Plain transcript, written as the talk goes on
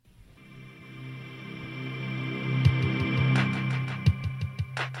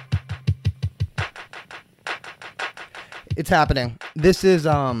It's happening. This is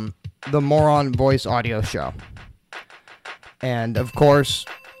the Moron Voice audio show. And of course,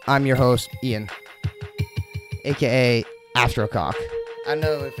 I'm your host, Ian, aka Astrocock. I don't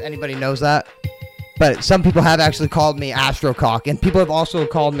know if anybody knows that, but some people have actually called me Astrocock, and people have also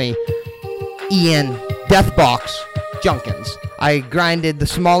called me Ian Deathbox Junkins. I grinded the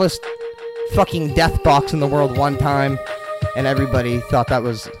smallest fucking death box in the world one time, and everybody thought that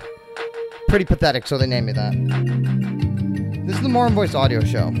was pretty pathetic, so they named me that. This is the Moron Voice audio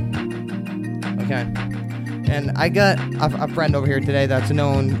show. Okay. And I got a friend over here today that's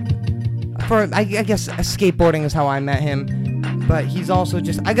known for, I guess, skateboarding is how I met him. But he's also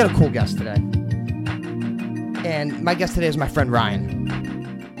just, I got a cool guest today. And my guest today is my friend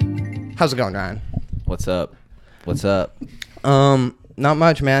Ryan. How's it going, Ryan? What's up? Not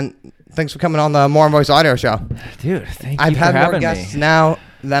much, man. Thanks for coming on the Moron Voice audio show. Dude, thank you I've for had more having guests me. now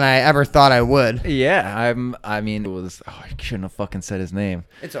than I ever thought I would. Yeah, I shouldn't have fucking said his name.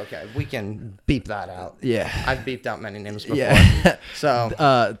 It's okay. We can beep that out. Yeah. I've beeped out many names before. Yeah. So.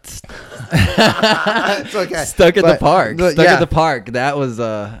 It's okay. Stuck at the park. Stuck At the park. That was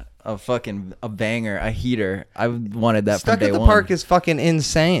a banger, a heater. I wanted that Stuck from day at the one. park is fucking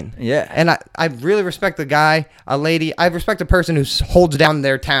insane. Yeah. And I really respect the guy, a lady. I respect a person who holds down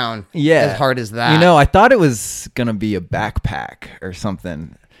their town as hard as that. You know, I thought it was going to be a backpack or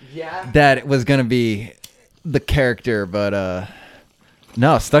something. Yeah. That it was going to be the character, but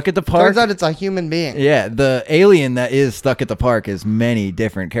no, Stuck at the Park. Turns out it's a human being. Yeah, the alien that is Stuck at the Park is many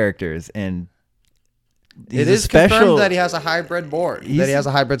different characters, and It is special. confirmed that he has a hybrid board. That he has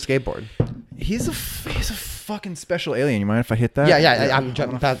a hybrid skateboard. He's a fucking special alien. You mind if I hit that? Yeah. I'm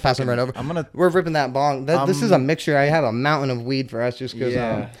passing right over. We're ripping that bong. This is a mixture. I have a mountain of weed for us just because.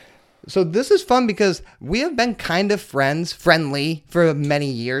 Yeah. So this is fun because we have been kind of friendly for many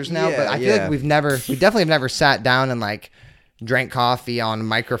years now. But I feel like we definitely have never sat down and like drank coffee on a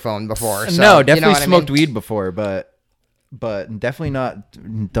microphone before. So, no, definitely smoked I mean? weed before, but definitely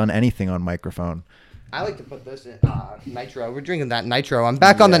not done anything on microphone. I like to put this in nitro. We're drinking that nitro. I'm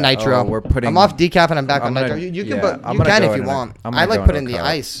back on the nitro. I'm off decaf and I'm back on nitro. You can if you want. I like putting the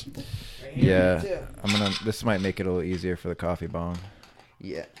ice. Yeah, This might make it a little easier for the coffee bong.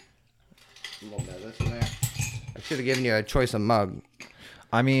 Yeah. A little bit of this in there. I should have given you a choice of mug.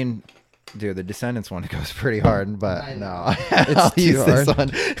 I mean, dude, the Descendants one goes pretty hard, but no, It's too hard. This one.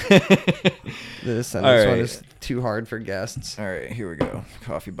 The Descendants one is too hard for guests. All right, here we go.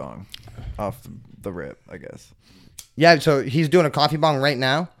 Coffee bong, off the rip, I guess. Yeah, so he's doing a coffee bong right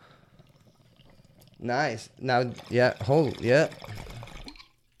now. Nice. Now, yeah, yeah.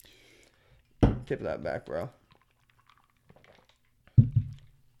 Tip that back, bro.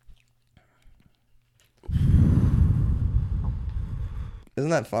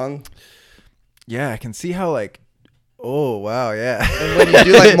 Isn't that fun? Yeah, I can see how oh wow, yeah. And when you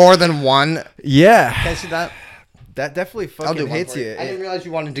do like more than one, yeah. can I see that? That definitely I'll do fucking hits you. I didn't realize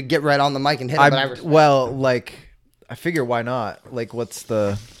you wanted to get right on the mic and hit it, but I respect I figure why not? What's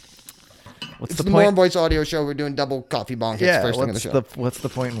the the Moron Voice audio show. We're doing double coffee bong hits first thing in the show. What's the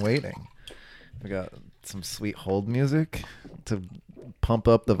point in waiting? We got some sweet hold music to pump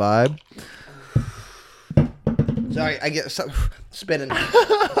up the vibe. Sorry, I get spinning.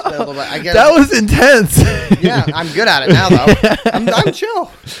 A little bit. That was intense. Yeah, I'm good at it now, though. I'm chill.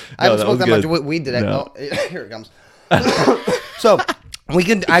 I haven't smoked that much weed today. No. Oh, here it comes. So we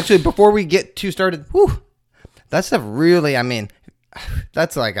can actually, before we get too started, that stuff really, I mean,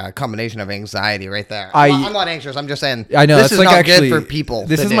 that's like a combination of anxiety right there. I'm not anxious. I'm just saying. I know this is not good for people.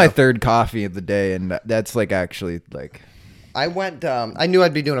 This is my third coffee of the day, and that's actually. I went. I knew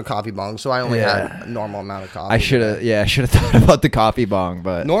I'd be doing a coffee bong, so I only had a normal amount of coffee. I should have thought about the coffee bong,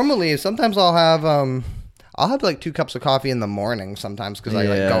 but normally, sometimes I'll have like 2 cups of coffee in the morning sometimes because I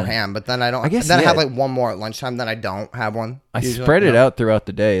go ham, but then I don't. I have like one more at lunchtime. Then I don't have one. I spread it out throughout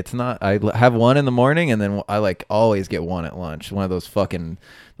the day. It's not. I have one in the morning, and then I always get one at lunch. One of those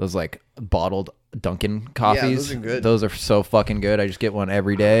bottled Dunkin' coffees. Yeah, those are good. Those are so fucking good. I just get one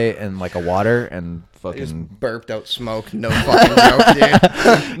every day and a water and fucking just burped out smoke. No fucking joke,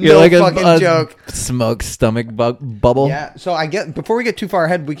 dude. You're no like fucking joke. Smoke stomach bubble. Yeah. So before we get too far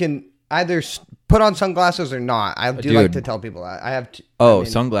ahead, we can either put on sunglasses or not. I do like to tell people that I have.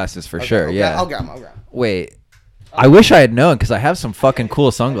 Sunglasses for sure. Okay, yeah. I'll grab them. Wait. I wish I had known because I have some fucking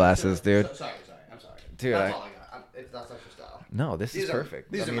cool sunglasses, dude. Sorry. I'm sorry. Dude, that's all I got. That's not your style. No, this is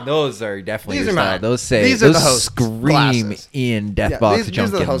perfect. These are those are definitely these your are style. mine. Those say These are those the host scream glasses. in Deathbox Junkins. These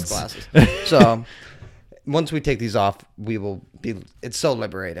are the host glasses. So once we take these off, we will be. It's so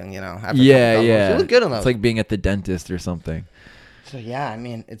liberating, after yeah. you look good on those. It's like being at the dentist or something. So yeah, I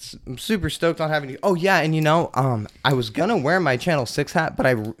mean, I'm super stoked on having you. Oh yeah, and I was gonna wear my Channel 6 hat,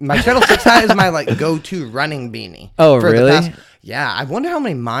 but my Channel 6 hat is my like go-to running beanie. Oh, really? Yeah, I wonder how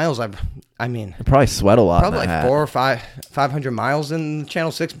many miles I mean, You probably sweat a lot. probably in that like hat. 400 or 500 miles in the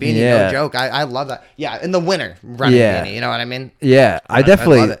Channel 6 beanie. Yeah. No joke. I love that. Yeah, in the winter running Yeah. beanie. You know what I mean? Yeah, I love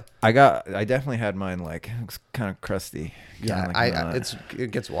definitely. it. I definitely had mine like it was kind of crusty. Yeah, Kinda like it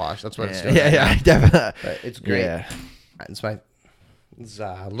gets washed. That's what it's yeah, doing. yeah, right yeah, now. definitely. But it's great. Yeah. It's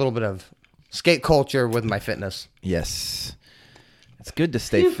a little bit of skate culture with my fitness. Yes, it's good to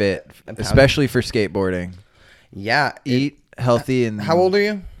stay fit, And especially for skateboarding. Yeah. Eat healthy and. How old are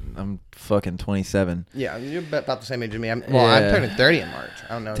you? I'm fucking 27. Yeah, you're about the same age as me. I'm Yeah. turning 30 in March.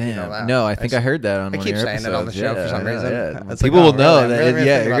 I don't know if you know that. No, I think I heard that on I one keep of your saying it on the episodes. show for some Yeah, reason. yeah. It's People like, will oh, know really? that. I'm really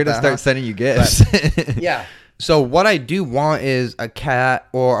Yeah, thinking you're about gonna that, start huh? sending you gifts. Yeah. So what I do want is a cat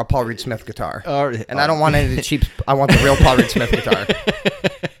or a Paul Reed Smith guitar. And I don't want any of the cheap. I want the real Paul Reed Smith guitar.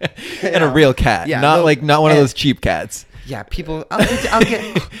 And a real cat, Yeah, not one of and- those cheap cats. Yeah, people.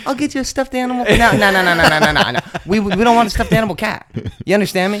 I'll get you a stuffed animal. No. We don't want a stuffed animal cat. You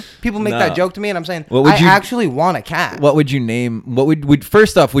understand me? People make that No. joke to me, and I'm saying What would I you- actually want a cat. What would you name? What would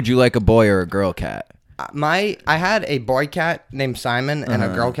first off? Would you like a boy or a girl cat? I had a boy cat named Simon and a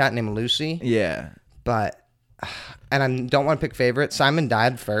girl cat named Lucy, Yeah. but and I don't want to pick favorite. Simon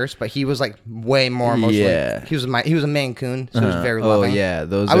died first, but he was like way more emotionally. Yeah. He was a Maine Coon, so he was very Oh loving. yeah,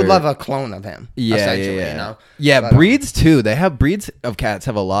 those. I would are- love a clone of him. Yeah, essentially, yeah. You know? Yeah, But, breeds too. They have breeds of cats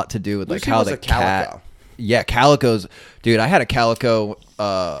have a lot to do with like Lucy how was the a calico. cat. Yeah, calicos. Dude, I had a calico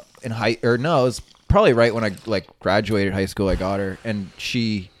in it was probably right when I like graduated high school. I got her, and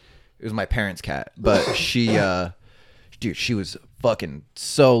it was my parents' cat, but dude, she was fucking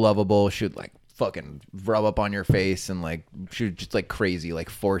so lovable. She would like fucking rub up on your face and like she was just like crazy, like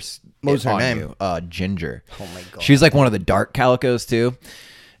force What was it her on name? you. Ginger. Oh my god. She's like one of the dark calicos too,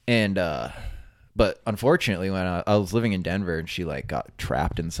 and but unfortunately when I was living in Denver and she like got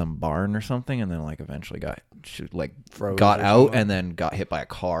trapped in some barn or something, and then like eventually got Froze got or out something? and then got hit by a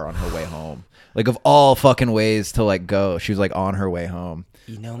car on her way home. Like of all fucking ways to like go, she was like on her way home.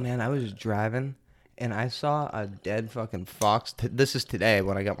 You know, man, I was driving and I saw a dead fucking fox. This is today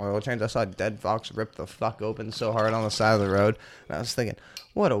when I got my oil change. I saw a dead fox rip the fuck open so hard on the side of the road. And I was thinking,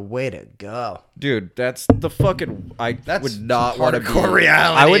 what a way to go. Dude, that's the fucking. That's would not some want to be. hardcore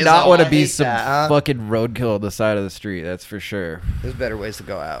reality I would is not all want to I be hate some that, huh? fucking roadkill on the side of the street. That's for sure. There's better ways to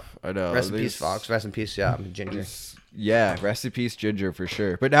go out. I know. Rest in peace, These- fox. Rest in peace, yeah, Ginger. Yeah, rest in peace, Ginger, for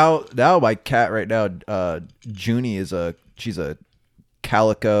sure. But now my cat right now, Junie she's a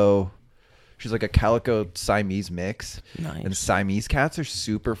calico. She's like a calico Siamese mix. Nice. And Siamese cats are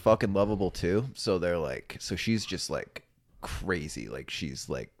super fucking lovable too. So she's just like crazy. Like she's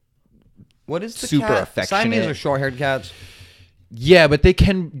like. What is the Super cat? affectionate. Siamese are short-haired cats. Yeah, but they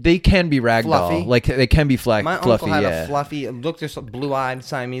can be ragdoll. Fluffy? Like they can be My fluffy. uncle had Yeah. a fluffy, looked just a blue-eyed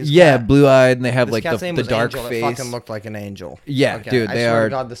Siamese Yeah, cat. blue-eyed, and they have This like cat's the name was dark Angel. face. It fucking looked like an angel. Yeah, dude, I they swear are- to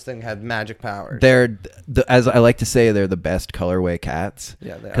God, this thing had magic powers. They're as I like to say, they're the best colorway cats.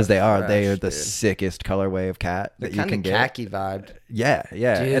 Yeah, they because are they are. fresh, They are the dude. sickest colorway of cat They're that you kind can of get. khaki vibed. Yeah,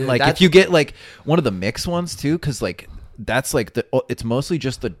 yeah, Dude, and like that's- if you get like one of the mixed ones too, because like that's like it's mostly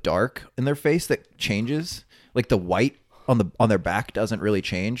just the dark in their face that changes. Like the white on their back doesn't really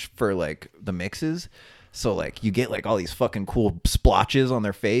change for like the mixes. So like you get like all these fucking cool splotches on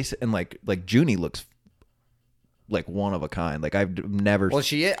their face, and like Junie looks like one of a kind. Like I've never. Well,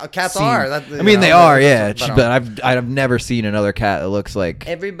 cats seen- are. I mean, they are, yeah. But, But I've never seen another cat that looks like.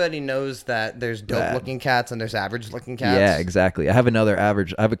 everybody knows that there's dope-looking cats and there's average-looking cats. Yeah, exactly. I have an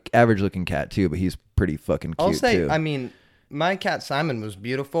average looking cat too, but he's pretty fucking cute I'll say, too. I mean, my cat Simon was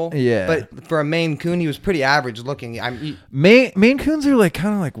beautiful. Yeah. But for a Maine Coon, he was pretty average-looking. Maine Coons are like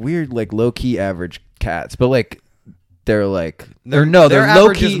kind of like weird, like low key average cats, but like they're like they're low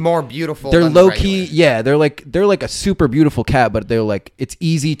average key is more beautiful. They're than the low key, regular. yeah. They're like a super beautiful cat, but they're like it's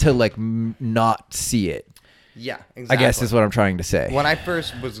easy to like not see it. Yeah, exactly. I guess is what I'm trying to say. When I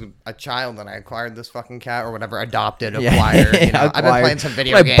first was a child and I acquired this fucking cat or whatever, adopted, Yeah. acquired, you know. I've been Acquired. playing some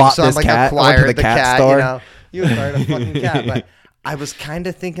video I games, bought so I'm this like cat. I went to acquired the the cat cat, store. you know. You acquired a fucking cat, but I was kind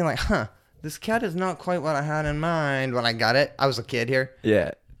of thinking like, this cat is not quite what I had in mind when I got it. I was a kid here,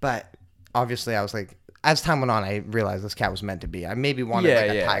 Yeah. but obviously I was like, as time went on, I realized this cat was meant to be. I maybe wanted Yeah, like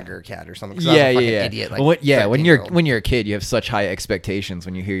a yeah. tiger cat or something. 'Cause I was a fucking idiot. Like when 13-year-old. when you're a kid, you have such high expectations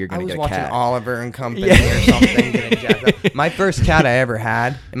when you hear you're I gonna was get a watching cat. Oliver and Company Yeah. or something. Getting jacked up. My first cat I ever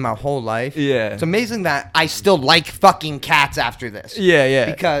had in my whole life. Yeah. It's amazing that I still like fucking cats after this. Yeah, yeah.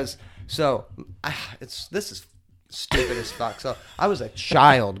 Because this is stupid as fuck. So I was a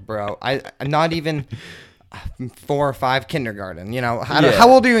child, bro. I'm not even. 4 or 5 kindergarten. You know, Yeah. how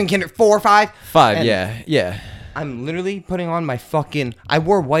old are you in kindergarten? 4 or 5? 5, And yeah. I'm literally putting on my fucking. I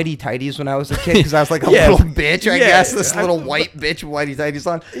wore whitey tighties when I was a kid because I was like a Yeah. little bitch. I Yeah. guess this little white bitch with whitey tighties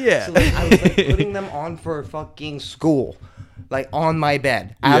on. Yeah. So like, I was like putting them on for fucking school, like on my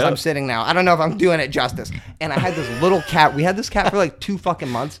bed as Yep. I'm sitting now. I don't know if I'm doing it justice. And I had this little cat. We had this cat for like 2 fucking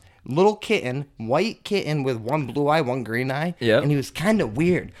months. Little kitten, white kitten with 1 blue eye, 1 green eye. Yeah. And he was kind of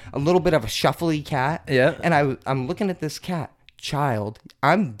weird, a little bit of a shuffly cat. Yeah. And I'm looking at this cat, child.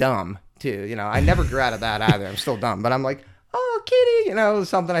 I'm dumb too, you know. I never grew out of that either. I'm still dumb, but I'm like, oh, kitty, you know,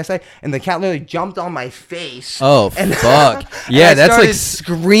 something I say, and the cat literally jumped on my face. Oh, and, fuck. and Yeah, I that's started like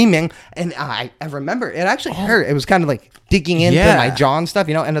screaming, and I remember it actually hurt. It was kind of like digging into Yeah. my jaw and stuff,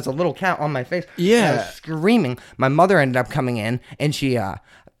 you know. And it's a little cat on my face. Yeah. and I was screaming. My mother ended up coming in, and she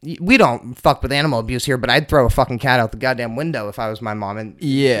we don't fuck with animal abuse here, but I'd throw a fucking cat out the goddamn window if I was my mom. And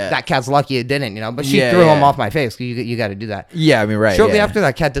Yeah. that cat's lucky it didn't, you know. But she Yeah, threw him yeah. off my face. You got to do that. Yeah, I mean, right. Shortly yeah. after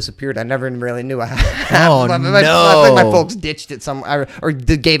that cat disappeared, I never really knew. Oh, I think no. my folks ditched it somewhere or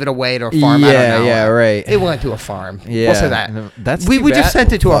gave it away to a farm. I Yeah, don't know. yeah, right. It went to a farm. Yeah. We'll say that. No, that's we too just bad.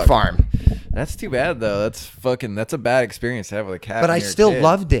 sent it to a Fuck. farm. That's too bad, though. That's a bad experience to have with a cat. But when I you're a still kid.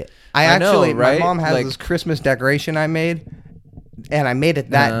 loved it. I know, My right? mom has Like- this Christmas decoration I made. And I made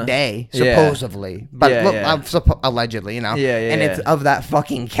it that day, Yeah. supposedly, but Yeah, look, yeah. Allegedly, you know. Yeah, yeah, And it's yeah. of that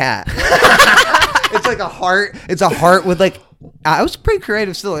fucking cat. It's like a heart. It's a heart with like. I was pretty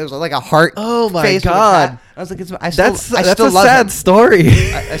creative still. It was like a heart. Oh my face with a God. cat. I was like, I That's still a love sad him. story.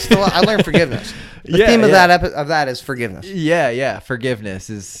 I learned forgiveness. The Yeah, theme of yeah. that is forgiveness. Yeah. Forgiveness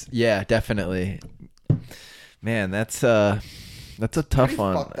is definitely. Man, that's a tough Pretty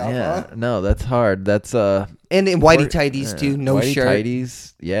one. fucked up, Yeah, huh? no, that's hard. That's And in whitey tighties too, no whitey shirt.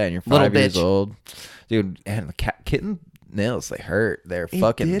 tighties. Yeah, and you're Little 5 years bitch. old, dude. And the kitten nails, they hurt. They're It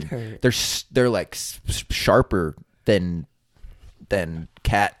fucking. did hurt. They're like sharper than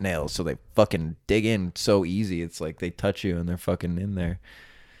cat nails, so they fucking dig in so easy. It's like they touch you and they're fucking in there.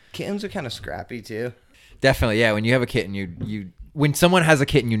 Kittens are kind of scrappy too. Definitely, yeah. When you have a kitten, you when someone has a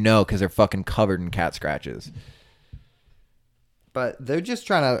kitten, you know, because they're fucking covered in cat scratches. But they're just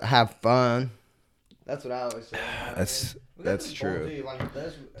trying to have fun. That's what I always say. That's true.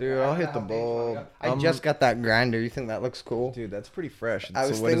 Dude, I'll hit the bowl. I just got that grinder. You think that looks cool? Dude, that's pretty fresh. I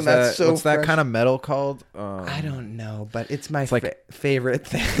was what thinking is that's that? so What's that fresh. kind of metal called? I don't know, but it's my like- favorite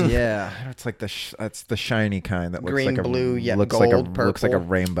thing. Yeah, it's like that's the shiny kind that looks Green, like a blue, yeah, looks gold, looks like a purple.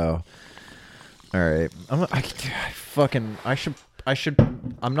 rainbow. All right,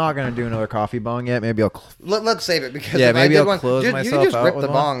 I'm not gonna do another coffee bong yet. Maybe I'll. Let's save it because Yeah, if maybe I did I'll one, close you myself can just out rip with the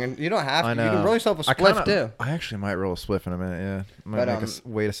one. bong, and you don't have to. I You know. can roll yourself a I spliff kinda- too. I actually might roll a spliff in a minute. Yeah, I might But,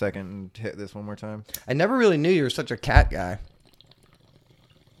 wait a second and hit this one more time. I never really knew you were such a cat guy.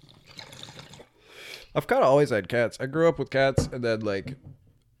 I've kind of always had cats. I grew up with cats, and then like,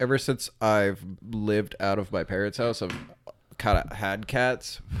 ever since I've lived out of my parents' house, I've kind of had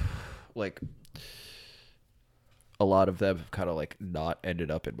cats. Like, a lot of them have kind of like not ended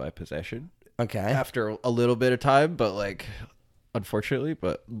up in my possession Okay. after a little bit of time, but like, unfortunately,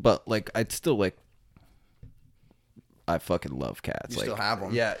 but like, I'd still like. I fucking love cats. You still have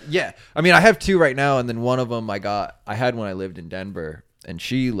 'em. Yeah. I mean, I have 2 right now, and then one of them I had when I lived in Denver, and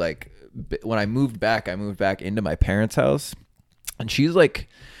she like when I moved back into my parents' house, and she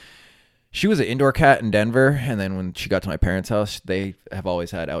was an indoor cat in Denver, and then when she got to my parents' house, they have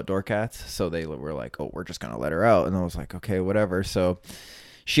always had outdoor cats, so they were like, "Oh, we're just gonna let her out," and I was like, "Okay, whatever." So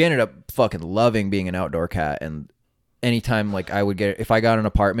she ended up fucking loving being an outdoor cat, and anytime like if I got an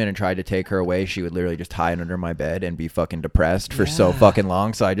apartment and tried to take her away, she would literally just hide under my bed and be fucking depressed for so fucking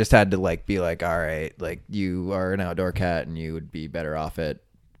long. So I just had to like be like, all right, like you are an outdoor cat and you would be better off at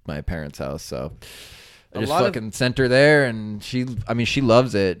my parents' house. So I just fucking sent her there, and she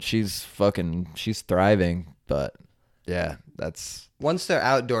loves it. She's thriving. But yeah, that's. Once they're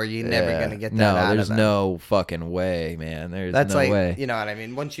outdoor, you're never gonna get that no, out there's of them. no fucking way, man. There's That's no like, way. you know what I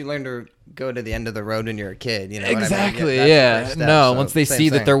mean? Once you learn to go to the end of the road when you're a kid, you know Exactly. what I mean? That's the Yeah. first step, No. so Once they same see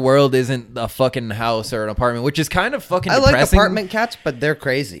that thing. their world isn't a fucking house or an apartment, which is kind of fucking I like depressing. apartment cats, but they're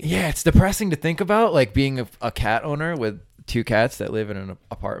crazy. Yeah, it's depressing to think about, like being a cat owner with 2 cats that live in an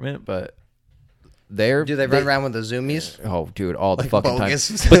apartment, but Do they run around with the zoomies? Oh, dude, all the Like fucking bogus,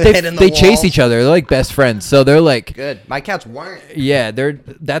 time. But head in the they chase wall. each other. They're like best friends, so they're like. Good. My cats weren't. Yeah,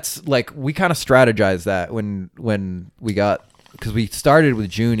 that's like we kind of strategized that when we got, because we started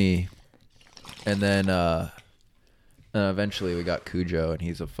with Junie, and then eventually we got Cujo, and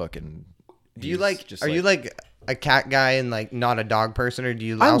he's a fucking. Do you are you like a cat guy and like not a dog person, or do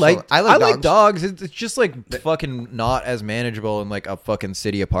you? I like dogs. dogs. It's just like fucking not as manageable in like a fucking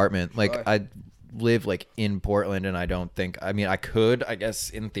city apartment. Like live like in Portland, and I don't think. I mean, I could, I guess,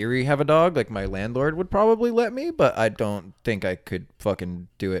 in theory, have a dog. Like my landlord would probably let me, but I don't think I could fucking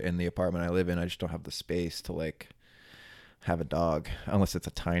do it in the apartment I live in. I just don't have the space to like have a dog unless it's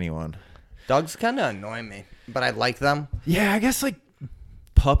a tiny one. Dogs kind of annoy me, but I like them. Yeah, I guess like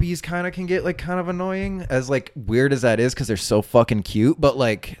puppies kind of can get like kind of annoying, as like weird as that is, because they're so fucking cute, but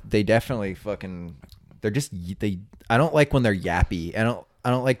like they definitely fucking, they're just, I don't like when they're yappy. I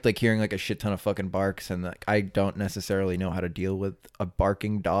don't like hearing like a shit ton of fucking barks, and like I don't necessarily know how to deal with a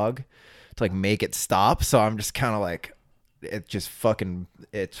barking dog to like make it stop, so I'm just kind of like, it just fucking,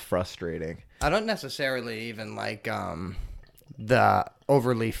 it's frustrating. I don't necessarily even like the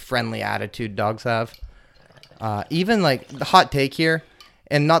overly friendly attitude dogs have. Even like the hot take here,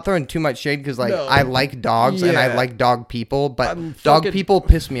 and not throwing too much shade, because like I like dogs and I like dog people, but dog people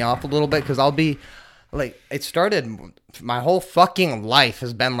piss me off a little bit, because I'll be like, it started, my whole fucking life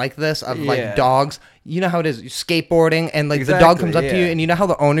has been like this, of like dogs. You know how it is, skateboarding, and like the dog comes up to you, and you know how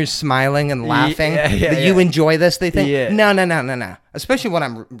the owner's smiling and laughing that you enjoy this. They think no, especially when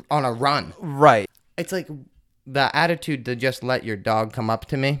I'm on a run. Right. It's like the attitude to just let your dog come up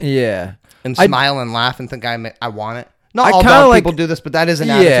to me and smile and laugh and think I want it. Not all dog people do this, but that is an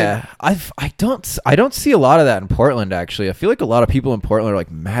attitude. Yeah, I don't see a lot of that in Portland, actually. I feel like a lot of people in Portland are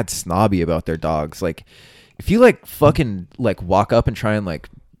like mad snobby about their dogs. Like, if you like fucking like walk up and try and like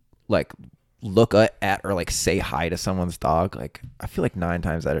look at or like say hi to someone's dog, like I feel like 9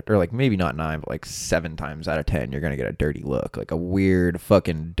 times out of, or like maybe not 9, but like 7 times out of 10, you're gonna get a dirty look, like a weird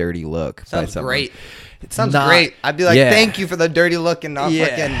fucking dirty look. Sounds great. It sounds great. I'd be like, thank you for the dirty look, and not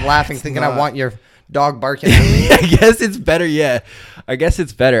fucking laughing, thinking I want your dog barking at me. I guess it's better. Yeah, I guess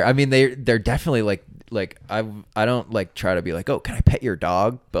it's better. I mean, they're definitely like I don't like try to be like, oh, can I pet your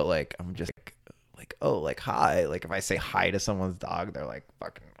dog? But like I'm just like oh, like hi. Like if I say hi to someone's dog, they're like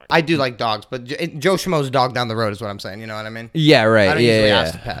fucking. I do like dogs, but Joe Schmo's dog down the road is what I'm saying. You know what I mean? Yeah, right. I don't usually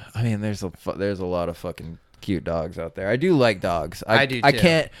ask to pet. I mean, there's a lot of fucking cute dogs out there. I do like dogs. I do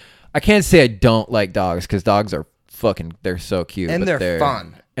too. I can't say I don't like dogs, because dogs are fucking, they're so cute, and they're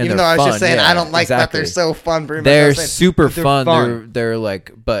fun. And even though I was just saying I don't like that they're so fun. They're super fun. They're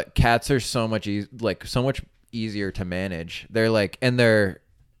like, but cats are so much so much easier to manage. They're like, and they're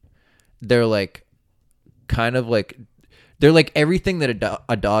like kind of like, they're like everything that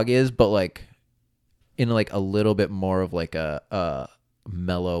a dog is, but like in like a little bit more of like a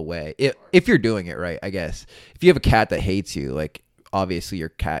mellow way. If you're doing it right, I guess. If you have a cat that hates you, like obviously your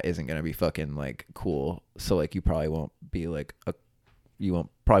cat isn't gonna be fucking like cool. So like you probably won't be like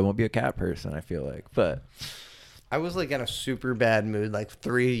probably won't be a cat person, I feel like. But I was like in a super bad mood like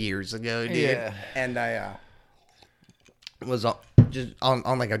 3 years ago, dude. Yeah. And I was just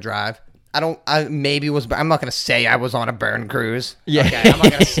on like a drive. I'm not gonna say I was on a burn cruise. Yeah. Okay, I'm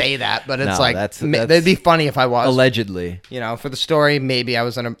not gonna say that, but it's that'd be funny if I was. Allegedly. You know, for the story, maybe I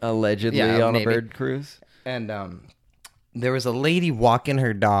was on a a bird cruise. And there was a lady walking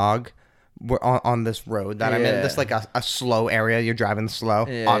her dog on this road that I'm in. This like a slow area. You're driving slow,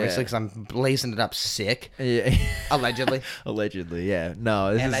 obviously, because I'm blazing it up sick. Yeah. Allegedly. Allegedly, yeah.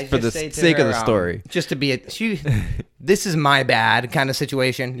 No, this is for the sake of the story. Just to be this is my bad kind of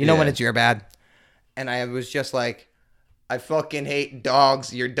situation. You know when it's your bad? And I was just like, I fucking hate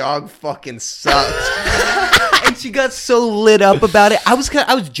dogs. Your dog fucking sucks. And she got so lit up about it. I was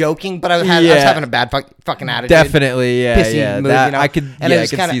joking, but I was having a bad fucking attitude. Definitely, yeah, pissy mood, that, you know? I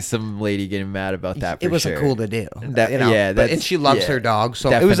could see some lady getting mad about that. It wasn't cool to do. And she loves her dog,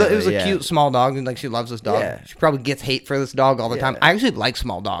 so it was a cute small dog, and like she loves this dog. Yeah. She probably gets hate for this dog all the time. I actually like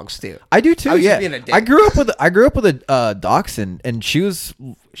small dogs too. I do too. I grew up with a dachshund, and she was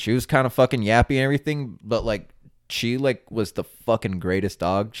kind of fucking yappy and everything, but like she like was the fucking greatest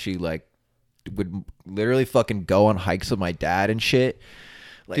dog. She like would literally fucking go on hikes with my dad and shit.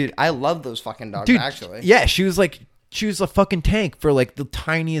 Like, dude, I love those fucking dogs, actually. Yeah, she was a fucking tank for like the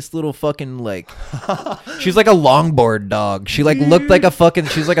tiniest little fucking like she was like a longboard dog. She like looked like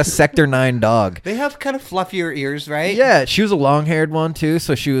she was like a Sector 9 dog. They have kind of fluffier ears, right? Yeah, she was a long-haired one too,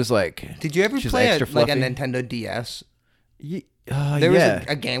 so she was like, did you ever play like a Nintendo DS? There was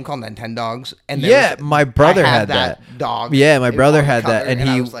a game called Nintendogs, and my brother had that dog. Yeah, my brother had that, and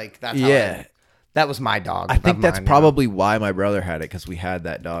I was like, that's that was my dog. I think that's probably why my brother had it, because we had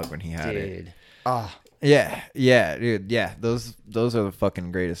that dog when he had it. Oh. Yeah, dude. Yeah, those are the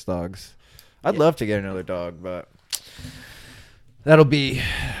fucking greatest dogs. I'd love to get another dog, but that'll be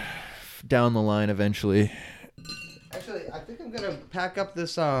down the line eventually. Actually, I think I'm gonna pack up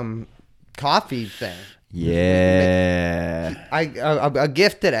this coffee thing. Yeah. A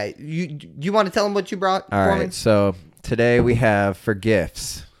gift today. You want to tell them what you brought? All right. So today we have for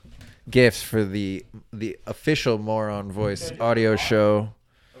gifts. gifts for the official Moron Voice audio show.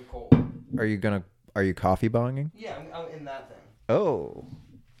 I'm cold. Are you coffee bonging? Yeah, I'm in that thing.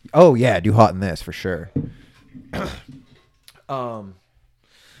 Oh yeah, do hot in this for sure.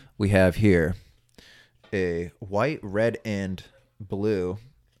 We have here a white, red, and blue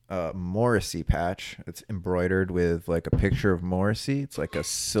Morrissey patch. It's embroidered with like a picture of Morrissey. It's like a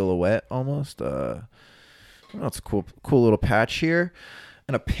silhouette almost. I don't know, it's a cool little patch here,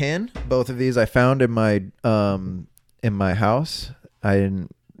 and a pin. Both of these I found in my house. I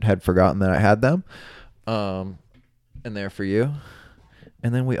had forgotten that I had them. And they're for you.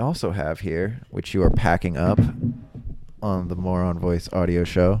 And then we also have here, which you are packing up on the Moron Voice audio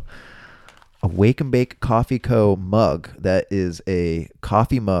show, a Wake and Bake Coffee Co. mug. That is a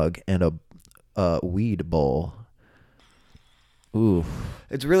coffee mug and a weed bowl. Ooh.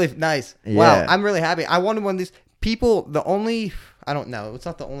 It's really nice. Yeah. Wow, I'm really happy. I wanted one of these. People, I don't know. It's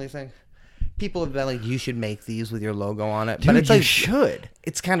not the only thing. People have been like, you should make these with your logo on it. Dude, but it's you like, should.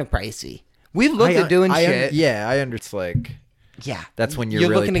 It's kind of pricey. We've looked at doing shit. I under. It's like, yeah, that's when you're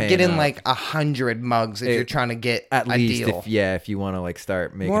looking really to get in up. like 100 mugs if you're trying to get at a least deal. If you want to like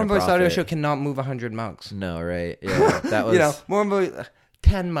start making Moron a Voice profit. Audio Show cannot move 100 mugs. No, right? Yeah, that was Moron Voice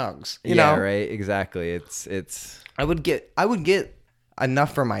 10 mugs. You know, right? Exactly. It's. I would get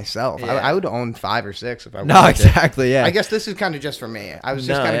enough for myself. Yeah. I would own 5 or 6 if I wanted No, exactly. Yeah. I guess this is kind of just for me. I was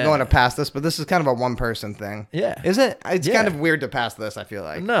just No, kind of yeah. going to pass this, but this is kind of a one-person thing. Yeah. Is it? It's Yeah. kind of weird to pass this, I feel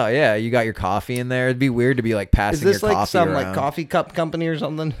like. No, yeah, you got your coffee in there. It'd be weird to be like Is passing this your like coffee some around. like coffee cup company or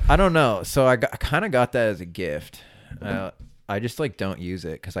something? I don't know. So I kind of got that as a gift. I just like don't use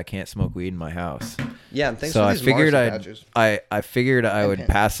it because I can't smoke weed in my house. Yeah, and thanks So for I these figured Morrissey patches. I figured I would pin.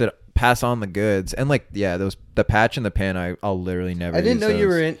 pass on the goods, and like the patch and the pin I'll literally never. I didn't know use you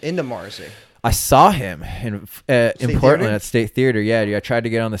those. were into Morrissey. I saw him in Portland Theater? at State Theater. Yeah, dude, I tried to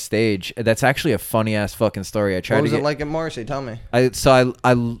get on the stage. That's actually a funny ass fucking story. I tried What was to it get, like at Morrissey? Tell me. I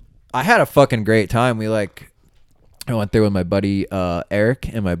had a fucking great time. I went there with my buddy Eric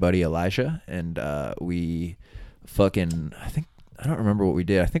and my buddy Elijah, and we fucking I don't remember what we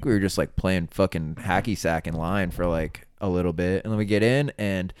did. I think we were just like playing fucking hacky sack in line for like a little bit, and then we get in,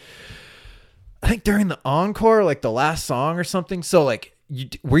 and I think during the encore, like the last song or something. So like,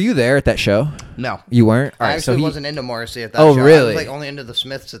 were you there at that show? No. You weren't? All I right, actually so wasn't into Morrissey at that Oh, show. I really? was like only into the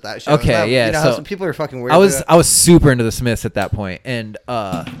Smiths at that show. Okay, Isn't that- yeah, You know how so- some people are fucking weird. I was super into the Smiths at that point, and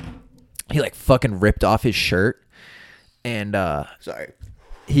he like fucking ripped off his shirt, and Sorry.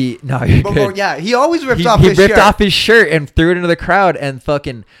 you're But, good. yeah, he always ripped he off his ripped shirt. off his shirt and threw it into the crowd, and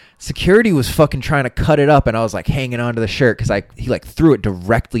fucking security was fucking trying to cut it up, and I was like hanging onto the shirt because he like threw it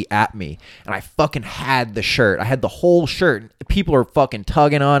directly at me, and I fucking had the shirt. I had the whole shirt. People are fucking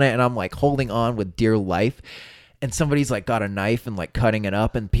tugging on it, and I'm like holding on with dear life. And somebody's like got a knife and like cutting it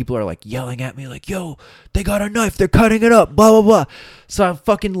up, and people are like yelling at me like, "Yo, they got a knife, they're cutting it up, blah blah blah." So I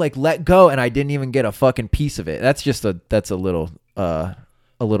fucking like let go, and I didn't even get a fucking piece of it. That's a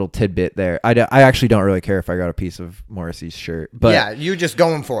little tidbit there. I actually don't really care if I got a piece of Morrissey's shirt, but yeah, you're just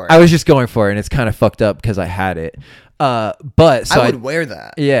going for it. I was just going for it, and it's kind of fucked up because I had it. But so I would wear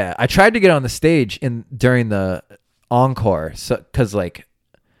that. yeah, I tried to get on the stage during the encore, so because like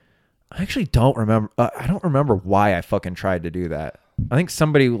I actually don't remember. I don't remember why I fucking tried to do that. I think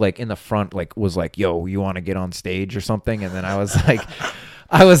somebody like in the front like was like, "Yo, you want to get on stage or something?" And then I was like,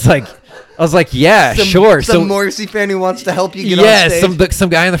 "Yeah, sure." Some So Morrissey fan who wants to help you get on stage. some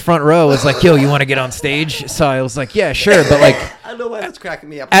guy in the front row was like, "Yo, you want to get on stage?" So I was like, "Yeah, sure." But like I don't know why that's cracking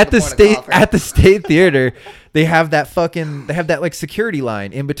me up. at the State Theater, they have that like security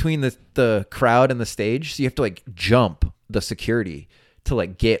line in between the crowd and the stage, so you have to like jump the security to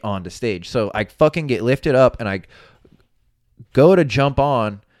like get onto stage. So I fucking get lifted up, and I go to jump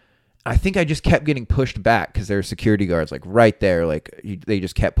on. I think I just kept getting pushed back because there were security guards like right there. Like they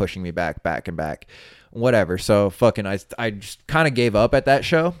just kept pushing me back and back. Whatever. So fucking I just kind of gave up at that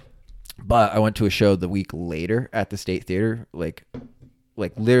show. But I went to a show the week later at the State Theater, like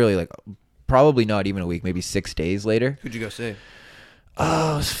literally like probably not even a week, maybe 6 days later. Who'd you go see?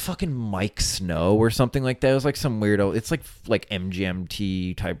 Oh, it was fucking Mike Snow or something like that. It was like some weirdo. It's like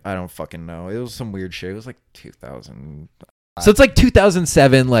MGMT type. I don't fucking know. It was some weird shit. It was like 2000. So it's like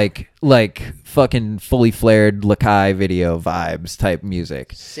 2007, like fucking fully flared Lakai video vibes type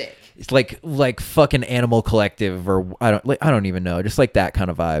music. Sick. It's like fucking Animal Collective or I don't even know, just like that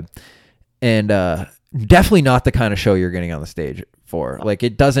kind of vibe. And definitely not the kind of show you're getting on the stage for. Like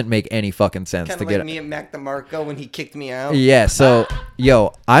it doesn't make any fucking sense Kind to of get like me and Mac DeMarco when he kicked me out. Yeah, so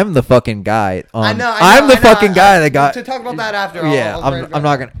yo, I'm the fucking guy. I know. I'm the fucking guy that got to talk about that after. Yeah, I'm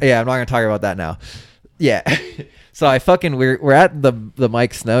not gonna talk about that now. Yeah. So we're at the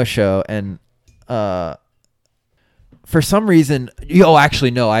Mike Snow show, and for some reason,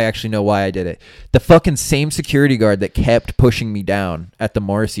 actually no, I actually know why I did it. The fucking same security guard that kept pushing me down at the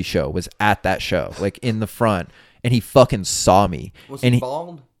Morrissey show was at that show, like in the front, and he fucking saw me. Was and he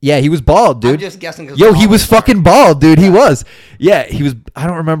bald? Yeah, he was bald, dude. I'm just guessing. He was fucking bald, dude. He was. Yeah, he was. I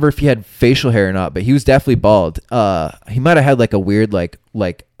don't remember if he had facial hair or not, but he was definitely bald. He might have had like a weird like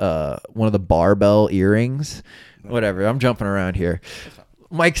one of the barbell earrings. Whatever. I'm jumping around here.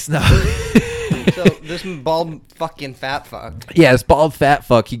 Mike Snow. So this bald fucking fat fuck. Yeah, this bald fat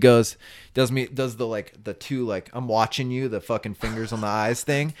fuck. He does the two like I'm watching you, the fucking fingers on the eyes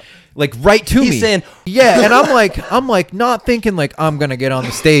thing, like right to me. He's saying, yeah, and I'm like not thinking like I'm gonna get on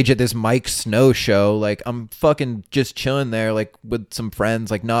the stage at this Mike Snow show. Like I'm fucking just chilling there like with some friends.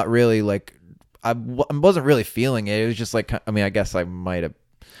 Like not really like I wasn't really feeling it. It was just like, I mean, I guess I might have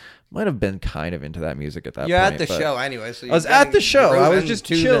been kind of into that music at that point. You're at the show anyway. So I was at the show. I was just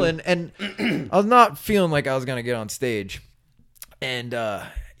chilling, and I was not feeling like I was gonna get on stage. And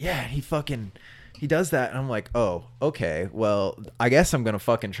yeah, he does that, and I'm like, oh, okay. Well, I guess I'm gonna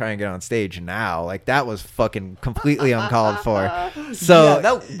fucking try and get on stage now. Like that was fucking completely uncalled for. So yeah,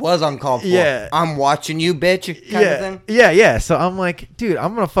 that was uncalled for. Yeah, I'm watching you, bitch. Kind of thing. Yeah. So I'm like, dude,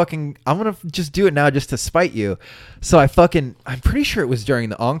 I'm gonna just do it now just to spite you. So I'm pretty sure it was during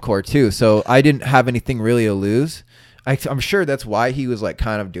the encore too. So I didn't have anything really to lose. I'm sure that's why he was like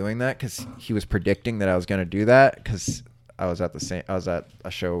kind of doing that, because he was predicting that I was gonna do that, because I was at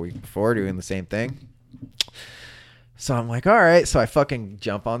a show a week before doing the same thing. So I'm like, all right. So I fucking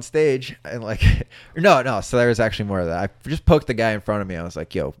jump on stage and like, no. So there was actually more of that. I just poked the guy in front of me. I was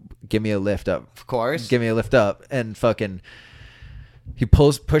like, yo, give me a lift up. Of course. Give me a lift up. And fucking, he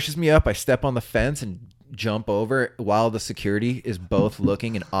pushes me up. I step on the fence and jump over while the security is both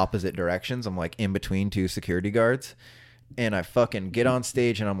looking in opposite directions. I'm like in between two security guards. And I fucking get on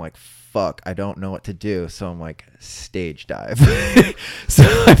stage and I'm like, fuck, I don't know what to do. So I'm like, stage dive. So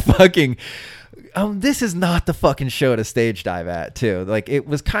I fucking, this is not the fucking show to stage dive at too. Like it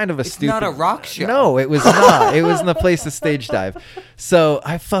was kind of a stupid. It's not a rock show. No, it was not. It wasn't the place to stage dive. So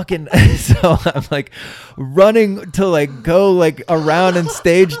I fucking, so I'm like running to like go like around and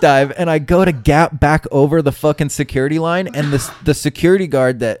stage dive, and I go to gap back over the fucking security line, and the security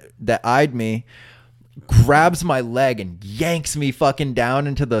guard that eyed me grabs my leg and yanks me fucking down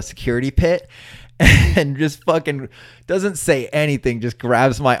into the security pit, and just fucking doesn't say anything, just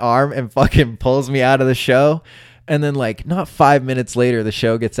grabs my arm and fucking pulls me out of the show. And then like not 5 minutes later, the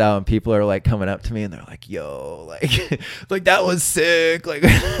show gets out and people are like coming up to me and they're like, yo, like that was sick. Like,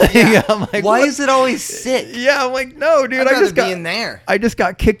 yeah. I'm like, why what? is it always sick? Yeah, I'm like, no, dude, I just got in there. I just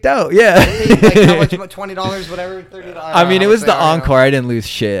got kicked out. Yeah. Like how much? $20, whatever, $30. I mean, it was the encore. I didn't lose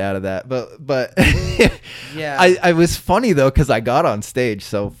shit out of that, but yeah, I was funny though because I got on stage.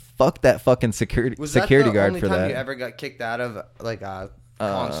 So fuck that fucking security guard for that. Was that the only time you ever got kicked out of like a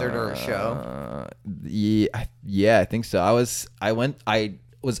concert or a show? Yeah, I think so. I was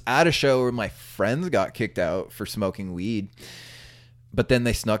at a show where my friends got kicked out for smoking weed, but then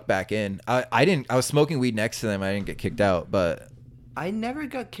they snuck back in. I was smoking weed next to them. I didn't get kicked out, but I never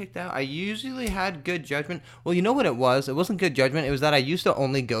got kicked out. I usually had good judgment. Well, you know what it was? It wasn't good judgment. It was that I used to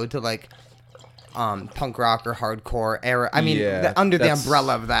only go to like punk rock or hardcore era. I mean, under the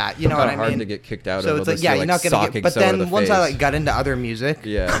umbrella of that, you know what I mean? Hard to get kicked out. So it's like, yeah, you're not gonna get. But then once I like got into other music,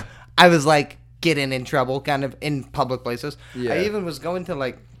 yeah, I was like getting in trouble, kind of in public places. Yeah. I even was going to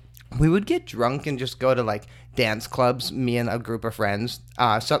like, we would get drunk and just go to like dance clubs. Me and a group of friends.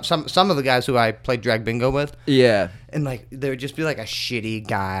 Some of the guys who I played drag bingo with. Yeah. And like there would just be like a shitty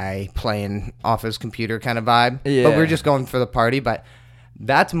guy playing off his computer kind of vibe. Yeah. But we were just going for the party, but.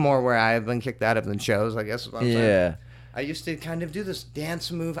 That's more where I've been kicked out of than shows, I guess. Is what I'm saying. I used to kind of do this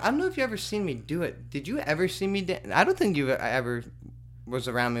dance move. I don't know if you ever seen me do it. Did you ever see me dance? I don't think you ever was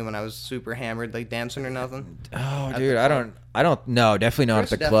around me when I was super hammered, like dancing or nothing. Oh, dude, I don't know. Definitely not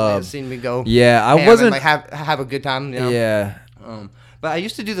Chris at the club. Has seen me go. Yeah, I wasn't like have a good time. You know? Yeah. But I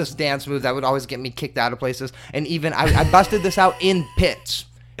used to do this dance move that would always get me kicked out of places, and even I busted this out in pits.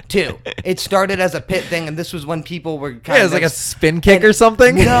 Too. It started as a pit thing, and this was when people were kind of... it was like a spin kick or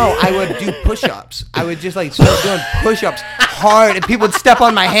something? No, I would do push-ups. I would just like start doing push-ups hard, and people would step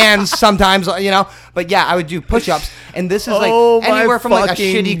on my hands sometimes, you know? But yeah, I would do push-ups, and this is like anywhere from like a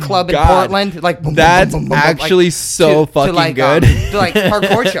shitty club in Portland, like... Boom, that's boom, boom, boom, actually like, so fucking like, good. To like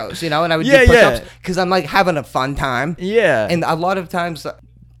hardcore shows, you know? And I would do push-ups because I'm like having a fun time. Yeah. And a lot of times...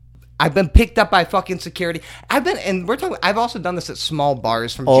 I've been picked up by fucking security. I've also done this at small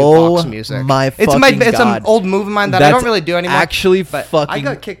bars from jukebox music. It's an old move of mine that I don't really do anymore. Actually, but fucking I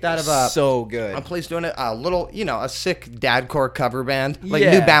got kicked out of so good. a place doing it. A little, a sick dadcore cover band, like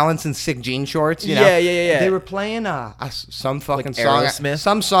New Balance and sick jean shorts. Yeah. They were playing some fucking like song, Aerosmith?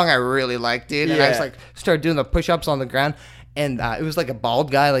 some song I really liked, dude. And I just like started doing the push-ups on the ground, and it was like a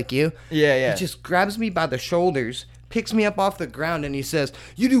bald guy like you. Yeah. He just grabs me by the shoulders, picks me up off the ground, and he says,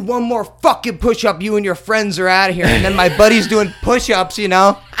 "You do one more fucking push-up, you and your friends are out of here." And then my buddy's doing push-ups, We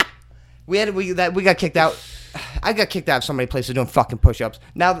got kicked out. I got kicked out of so many places doing fucking push-ups.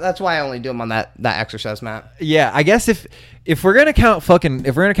 Now that's why I only do them on that exercise mat. Yeah, I guess if we're gonna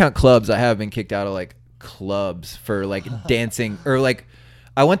count clubs, I have been kicked out of like clubs for like dancing, or like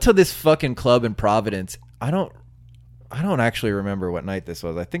I went to this fucking club in Providence. I don't actually remember what night this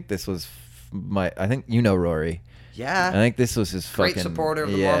was. I think this was Rory. Yeah. I think this was his fucking... Great supporter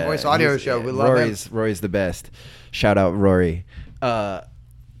of the More Voice Audio Show. We love him. Rory's the best. Shout out Rory.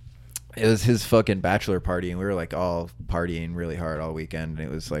 It was his fucking bachelor party, and we were like all partying really hard all weekend, and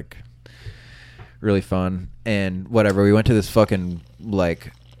it was like really fun. And whatever, we went to this fucking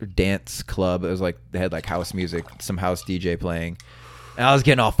like dance club. It was like they had like house music, some house DJ playing, and I was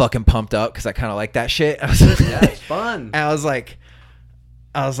getting all fucking pumped up because I kind of like that shit. It's fun. And I was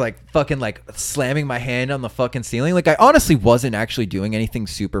like fucking like slamming my hand on the fucking ceiling. Like I honestly wasn't actually doing anything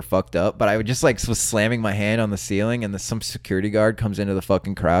super fucked up, but I would just like was slamming my hand on the ceiling, and some security guard comes into the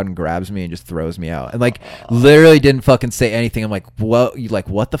fucking crowd and grabs me and just throws me out. And like literally didn't fucking say anything. I'm like, what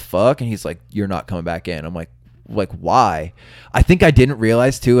the fuck? And he's like, "You're not coming back in." I'm like, why? I think I didn't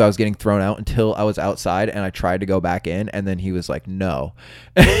realize too I was getting thrown out until I was outside and I tried to go back in, and then he was like, "No."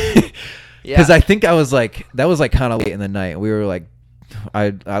 Because I think I was like, that was like kind of late in the night. We were like,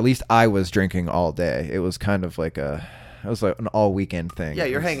 at least I was drinking all day. It was kind of like it was like an all weekend thing. Yeah,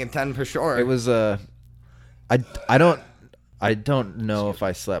 you're hanging 10 for sure. It was I don't know if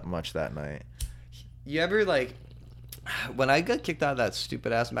I slept much that night. You ever like, when I got kicked out of that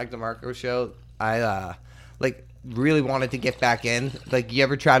stupid ass Mac DeMarco show, I like really wanted to get back in. Like, you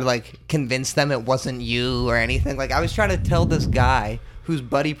ever try to like convince them it wasn't you or anything? Like, I was trying to tell this guy whose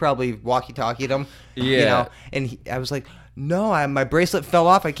buddy probably walkie-talkied him, and I was like, "No, my bracelet fell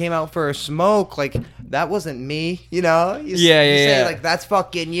off. I came out for a smoke. Like, that wasn't me, You say, like, that's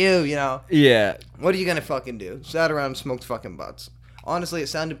fucking you, Yeah. What are you gonna fucking do? Sat around and smoked fucking butts. Honestly, it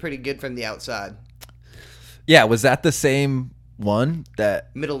sounded pretty good from the outside. Yeah, was that the same one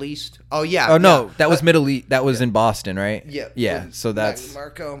that Middle East? Oh yeah. Oh no, that was Middle East. That was in Boston, right? Yeah. Yeah. So that's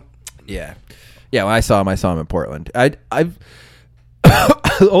Marco. Yeah. Yeah. When I saw him in Portland. I've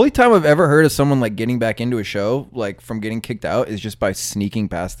the only time I've ever heard of someone like getting back into a show, like from getting kicked out, is just by sneaking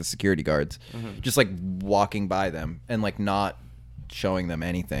past the security guards, just like walking by them and like not showing them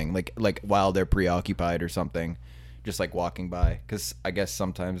anything, like while they're preoccupied or something, just like walking by. Because I guess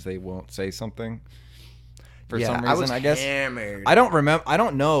sometimes they won't say something for some reason. I guess hammered. I don't remember. I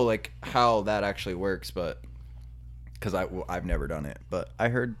don't know like how that actually works, but because I've never done it. But I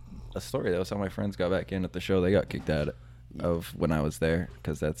heard a story that was how my friends got back in at the show. They got kicked out of when I was there,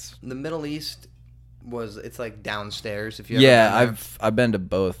 because that's the Middle East it's like downstairs. If you I've been to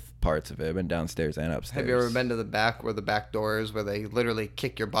both parts of it. I've been downstairs and upstairs. Have you ever been to the back where the back door is, where they literally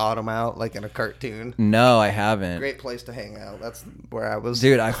kick your bottom out like in a cartoon? No, I haven't. Great place to hang out. That's where I was.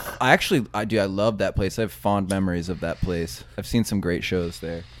 Dude, I love that place. I have fond memories of that place. I've seen some great shows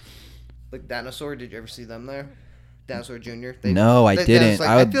there. Like Dinosaur, did you ever see them there? Dinosaur Jr.? No, I didn't. Like,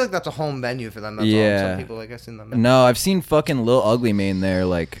 I feel like that's a home venue for them. That's all. Some people, like, I've seen them there. No, I've seen fucking Lil Ugly Mane there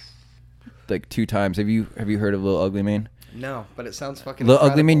like 2 times. Have you heard of Lil Ugly Mane? No, but it sounds fucking Lil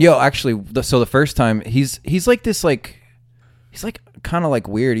Ugly Mane. Yo, actually, so the first time he's like this, like he's like kind of like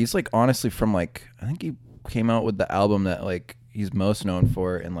weird. He's like honestly from like, I think he came out with the album that like he's most known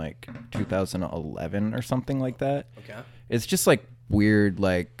for in like 2011 or something like that. Okay. It's just like weird,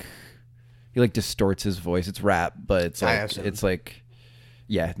 like he like distorts his voice. It's rap, but it's like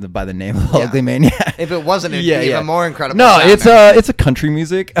yeah, by the name of Ugly Mane. Yeah. If it wasn't, it'd be even more incredible. No, it's a country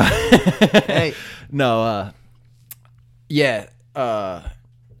music. Hey. No, yeah,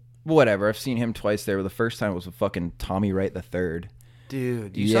 whatever. I've seen him twice there. But the first time was with fucking Tommy Wright the Third.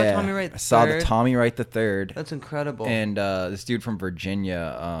 Dude, you saw Tommy Wright the Third? I saw the Tommy Wright the Third. That's incredible. And this dude from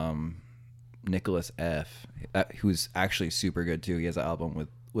Virginia, Nicholas F., who's actually super good too. He has an album with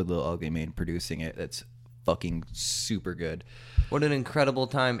Lil Ugly Mane producing it. That's fucking super good. What an incredible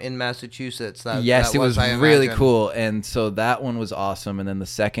time in Massachusetts. It was really cool. And so that one was awesome. And then the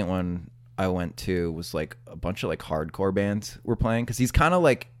second one I went to was like a bunch of like hardcore bands were playing, because he's kind of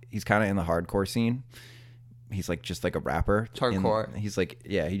in the hardcore scene, he's like just like a rapper. It's hardcore. He's like,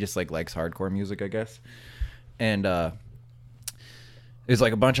 yeah, he just like likes hardcore music, I guess. And it was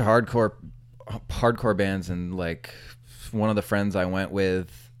like a bunch of hardcore bands, and like one of the friends I went with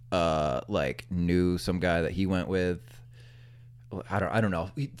like knew some guy that he went with. I don't know.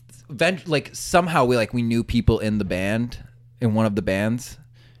 Like somehow we knew people in the band, in one of the bands,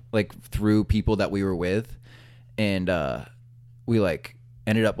 like through people that we were with, and we like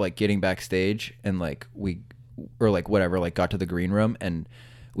ended up like getting backstage, and like we or like whatever, like got to the green room, and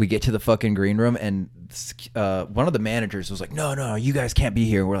we get to the fucking green room, and one of the managers was like, no, you guys can't be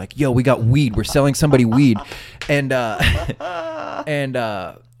here. We're like, yo, we got weed. We're selling somebody weed. And and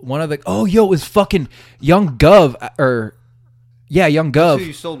one of the, it was fucking Young Gov, Young Gov. That's who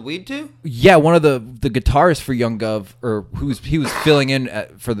you sold weed to? Yeah, one of the guitarists for Young Gov, or he was filling in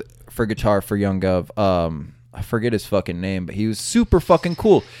for guitar for Young Gov. I forget his fucking name, but he was super fucking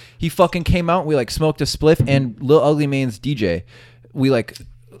cool. He fucking came out, and we like smoked a spliff, and Lil Ugly Mane's DJ. We like,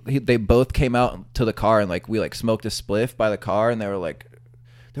 they both came out to the car, and like we like smoked a spliff by the car, and they were like,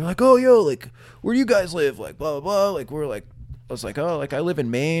 oh yo, like where do you guys live? Like blah blah blah. Like we're like, I was like, oh, like I live in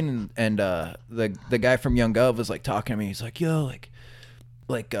Maine, and the guy from Young Gov was like talking to me. He's like, yo,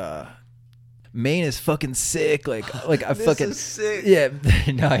 like Maine is fucking sick. Like I this fucking is sick. Yeah,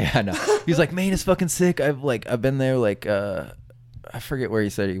 no. He's like, Maine is fucking sick. I've been there. Like I forget where he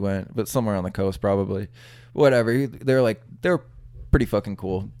said he went, but somewhere on the coast probably. Whatever. They're pretty fucking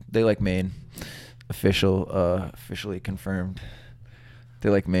cool. They like Maine. Officially confirmed. They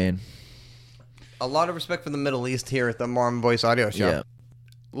like Maine. A lot of respect for the Middle East here at the Mormon Voice Audio Show. Yeah.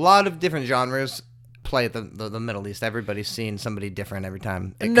 A lot of different genres play at the Middle East. Everybody's seen somebody different every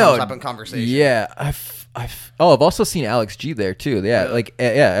time it comes up in conversation. Yeah, I've also seen Alex G there too. Yeah, like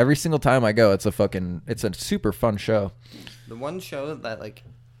every single time I go, it's a super fun show. The one show that like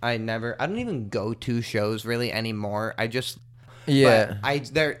I don't even go to shows really anymore. I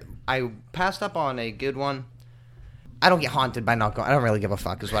passed up on a good one. I don't get haunted by not going. I don't really give a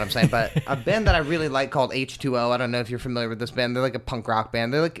fuck is what I'm saying. But a band that I really like called H2O. I don't know if you're familiar with this band. They're like a punk rock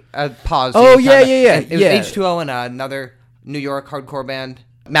band. They're like a pause. Oh, yeah. It was H2O and another New York hardcore band,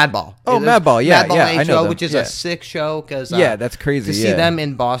 Madball. Oh, Madball. Yeah, Madball and H2O, I know them. which is a sick show because that's crazy. To see them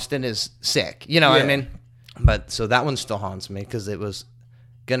in Boston is sick. You know what I mean? But so that one still haunts me because it was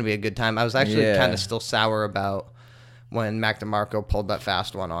gonna be a good time. I was actually kind of still sour about when Mac DeMarco pulled that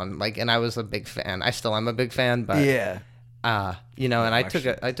Fast One on, like, and I was a big fan. I still am a big fan, but and I took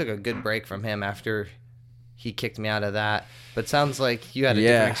a good break from him after he kicked me out of that. But sounds like you had a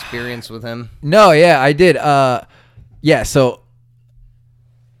different experience with him. No, yeah, I did. So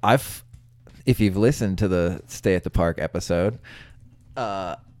if you've listened to the Stay at the Park episode,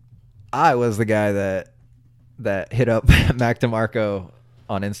 I was the guy that hit up Mac DeMarco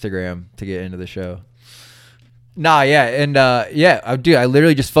on Instagram to get into the show. Nah, yeah, and dude, I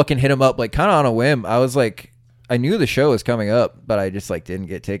literally just fucking hit him up like kind of on a whim. I was like, I knew the show was coming up, but I just like didn't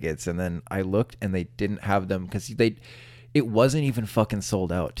get tickets, and then I looked and they didn't have them because it wasn't even fucking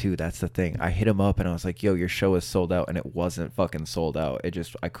sold out too. That's the thing. I hit him up and I was like, yo, your show is sold out, and it wasn't fucking sold out.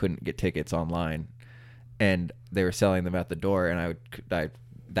 I couldn't get tickets online, and they were selling them at the door, and I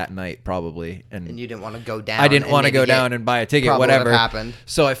that night probably, and you didn't want to go down. I didn't want to go down and buy a ticket, whatever happened.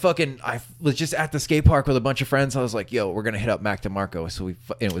 So I was just at the skate park with a bunch of friends. I was like, yo, we're gonna hit up Mac DeMarco. So and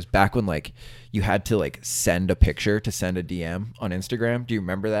it was back when like you had to like send a picture to send a DM on Instagram. Do you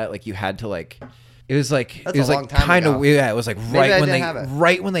remember that? Like you had to like, it was like That's it was like kind of weird. Yeah, it was like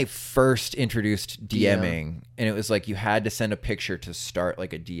right when they first introduced DMing, and it was like you had to send a picture to start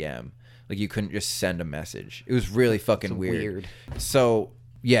like a DM. Like you couldn't just send a message. It was really fucking weird. So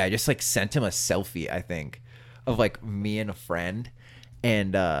yeah, I just like sent him a selfie, I think, of like me and a friend,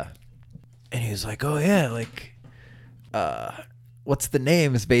 and he was like, "Oh yeah, like, what's the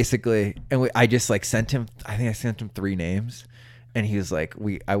names basically?" And I just like sent him. I think I sent him 3 names, and he was like,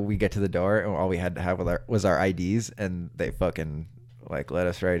 "We get to the door, and all we had to have was our IDs, and they fucking like let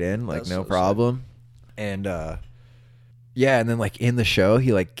us right in, like no problem." And yeah, and then like in the show,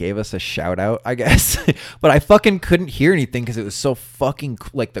 he like gave us a shout out, I guess. But I fucking couldn't hear anything because it was so fucking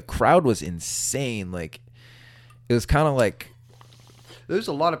like the crowd was insane. Like it was kind of like there's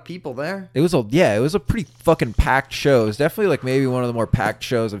a lot of people there. It was a pretty fucking packed show. It was definitely like maybe one of the more packed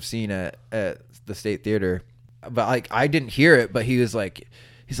shows I've seen at the State Theater. But like I didn't hear it, but he's like,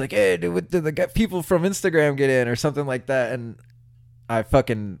 hey, did the people from Instagram get in or something like that? And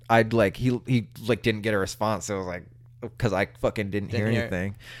he like didn't get a response. So I was like, because I fucking didn't hear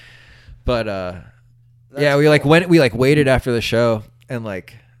anything. But yeah, we like went, we like waited after the show and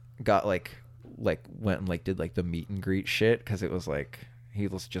like got like went and like did like the meet and greet shit because it was like He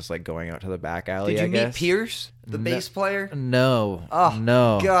was just like going out to the back alley. Did you I meet guess. Pierce, the bass player? No. Oh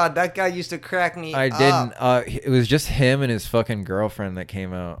no. God, that guy used to crack me. I up. didn't. It was just him and his fucking girlfriend that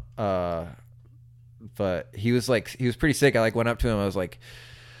came out. But he was pretty sick. I like went up to him. I was like,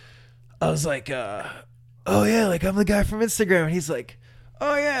 oh yeah, like I'm the guy from Instagram. And he's like,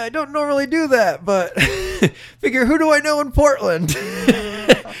 oh yeah, I don't normally do that, but figure who do I know in Portland?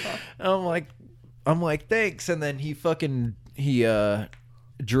 I'm like, thanks. And then he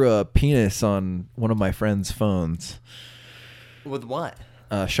drew a penis on one of my friend's phones. With what?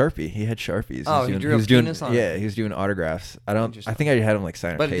 Sharpie. He had Sharpies. Oh, he drew a penis on it? Yeah, he was doing autographs. I think I had him like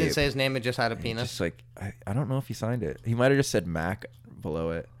sign a But tape. it didn't say his name. It just had a penis. Just like I don't know if he signed it. He might have just said Mac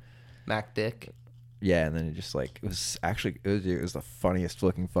below it. Mac Dick. Yeah, and then it just like it was the funniest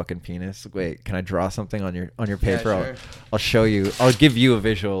looking fucking penis. Wait, can I draw something on your paper? Yeah, sure. I'll show you. I'll give you a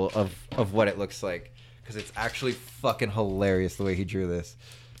visual of what it looks like because it's actually fucking hilarious the way he drew this.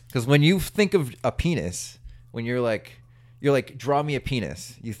 Because when you think of a penis, when you're like draw me a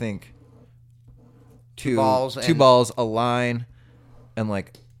penis, you think two balls, a line, and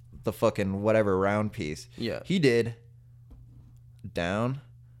like the fucking whatever round piece. Yeah. He did down.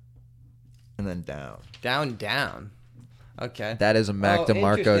 And then down. Okay. That is a Mac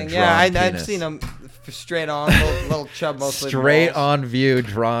DeMarco drawn penis. Yeah, I've seen him straight on, little chub mostly. Straight on view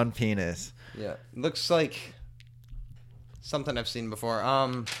drawn penis. Yeah, looks like something I've seen before.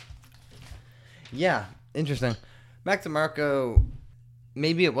 Yeah, interesting. Mac DeMarco,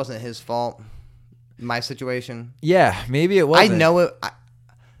 maybe it wasn't his fault. My situation. Yeah, maybe it wasn't. I know it.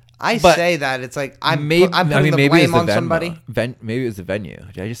 I say that it's like I'm putting the blame on somebody. Maybe it was the venue.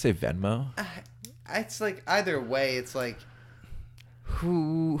 Did I just say Venmo? It's like either way. It's like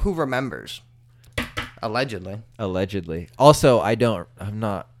who remembers? Allegedly. Also, I'm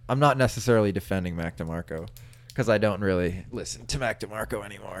not necessarily defending Mac DeMarco because I don't really listen to Mac DeMarco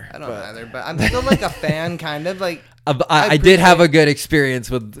anymore. I don't either, but I'm still like a fan, kind of like. I did have a good experience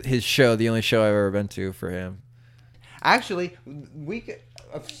with his show. The only show I've ever been to for him. Actually,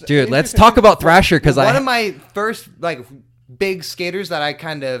 dude, let's talk about Thrasher because one of my first like big skaters that I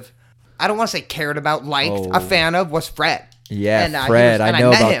kind of, I don't want to say cared about, liked, a fan of was Fred. Yeah, and, Fred. I know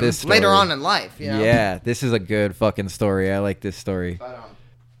about this story. Later on in life. You know? Yeah, this is a good fucking story. I like this story. But,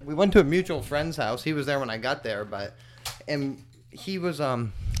 we went to a mutual friend's house. He was there when I got there, and he was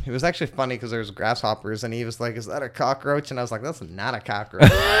it was actually funny because there was grasshoppers, and he was like, "Is that a cockroach?" And I was like, "That's not a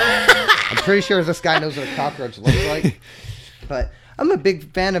cockroach." I'm pretty sure this guy knows what a cockroach looks like. But I'm a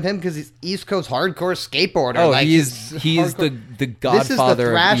big fan of him because he's East Coast hardcore skateboarder. Oh, like, he's the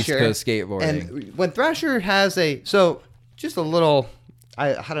godfather of East Coast skateboarding. And when Thrasher has just a little,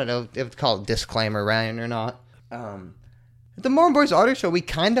 I don't know if it's called disclaimer, Ryan, or not. At the Mormon Boys Audio Show, we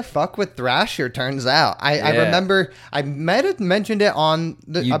kind of fuck with Thrasher, turns out. I remember I might have mentioned it on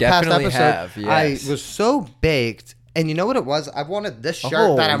a past episode. Have, yes. I was so baked. And you know what it was? I wanted this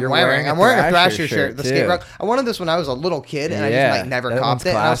shirt that I'm wearing. I'm wearing a Thrasher shirt, the skate rock. I wanted this when I was a little kid, and I just like never copped it.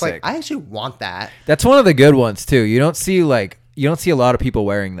 And I was like, I actually want that. That's one of the good ones too. You don't see a lot of people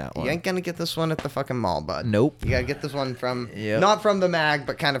wearing that one. You ain't gonna get this one at the fucking mall, bud. Nope. You gotta get this one from not from the mag,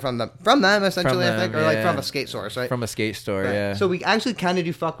 but kind of from them essentially. I think, or like from a skate source, right? From a skate store, yeah. So we actually kind of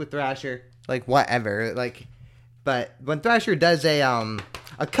do fuck with Thrasher, like whatever, like. But when Thrasher does a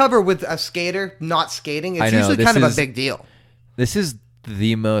cover with a skater not skating, it's usually kind of a big deal. This is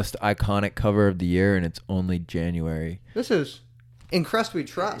the most iconic cover of the year, and it's only January. This is In Crust We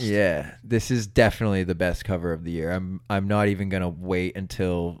Trust. Yeah, this is definitely the best cover of the year. I'm not even gonna wait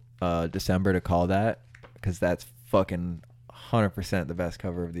until December to call that because that's fucking 100% the best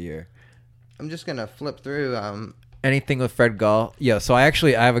cover of the year. I'm just gonna flip through. Anything with Fred Gal? Yeah. So I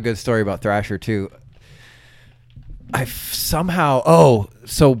have a good story about Thrasher too.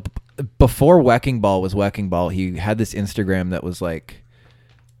 Before Wrecking Ball was Wrecking Ball, he had this Instagram that was like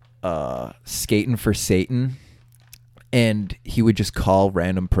skating for Satan, and he would just call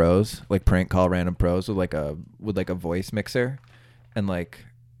random pros, like prank call random pros with like a voice mixer and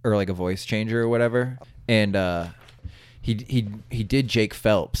or a voice changer or whatever. And he did Jake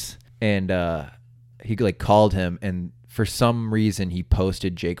Phelps, and he called him, and for some reason, he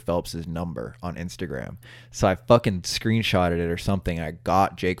posted Jake Phelps' number on Instagram. So I fucking screenshotted it or something. I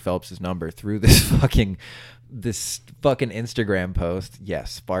got Jake Phelps' number through this fucking Instagram post. Yeah,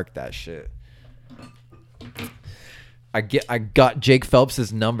 spark that shit. I got Jake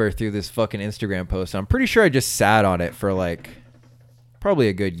Phelps' number through this fucking Instagram post. I'm pretty sure I just sat on it for probably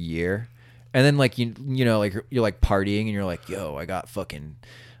a good year. And then you're partying and you're like, yo, I got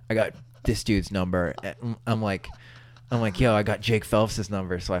this dude's number. And I'm like, yo, I got Jake Phelps'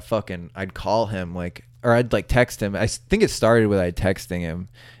 number. So I'd call him or I'd like text him. I think it started with I texting him,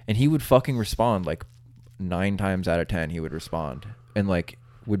 and he would fucking respond like 9 times out of 10. He would respond, and like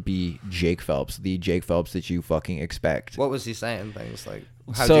would be Jake Phelps, the Jake Phelps that you fucking expect. What was he saying? Things like,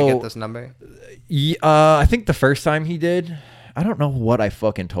 how'd you get this number? I think the first time he did, I don't know what I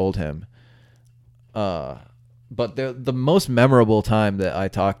fucking told him. But the most memorable time that I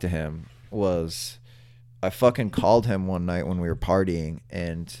talked to him was I fucking called him one night when we were partying,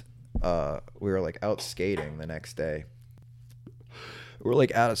 and we were like out skating the next day. We were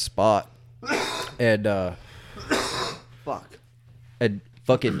like at a spot, and Fuck. And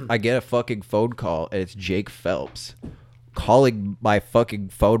fucking, I get a fucking phone call, and it's Jake Phelps calling my fucking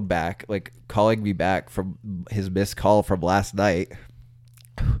phone back, like calling me back from his missed call from last night.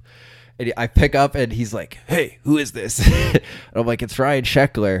 And I pick up, and he's like, "Hey, who is this?" And I'm like, "It's Ryan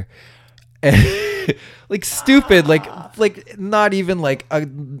Sheckler." And like stupid, like not even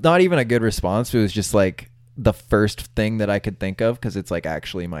a good response. It was just like the first thing that I could think of, because it's like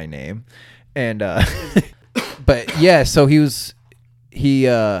actually my name. And but yeah, so he goes,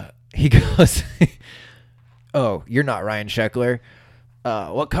 "Oh, you're not Ryan Sheckler.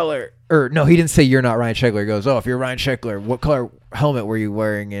 What color?" Or no, he didn't say you're not Ryan Sheckler. He goes, "Oh, if you're Ryan Sheckler, what color helmet were you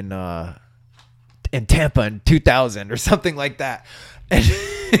wearing in Tampa in 2000 or something like that?"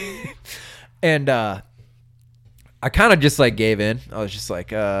 And I kind of just like gave in. I was just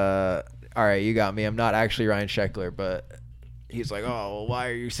like, "All right, you got me. I'm not actually Ryan Sheckler." But he's like, "Oh, well, why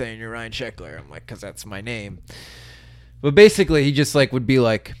are you saying you're Ryan Sheckler?" I'm like, "'Cause that's my name." But basically, he just like would be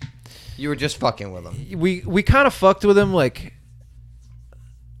like, You were just fucking with him. we kind of fucked with him, like,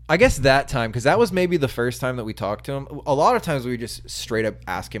 I guess that time, because that was maybe the first time that we talked to him. A lot of times we would just straight up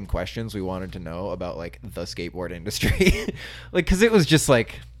ask him questions we wanted to know about, like, the skateboard industry. Like, because it was just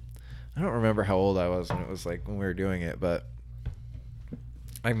like, I don't remember how old I was when it was like when we were doing it, but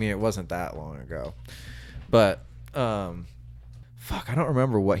I mean, it wasn't that long ago. But fuck, I don't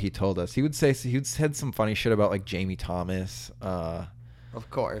remember what he told us. He would said some funny shit about like Jamie Thomas. Of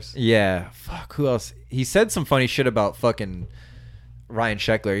course. Yeah. Fuck. Who else? He said some funny shit about fucking Ryan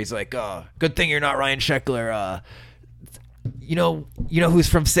Sheckler. He's like, "Oh, good thing you're not Ryan Sheckler. You know who's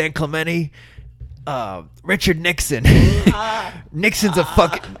from San Clemente? Richard Nixon." Nixon's a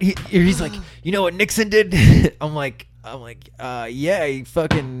fucking. He's like, "You know what Nixon did?" I'm like, yeah,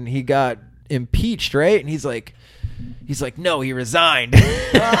 he got impeached, right? And he's like, "No, he resigned."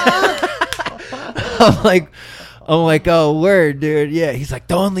 I'm like, "Oh, word, dude." Yeah. He's like,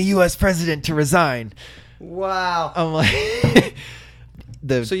 "The only U.S. president to resign." Wow. I'm like,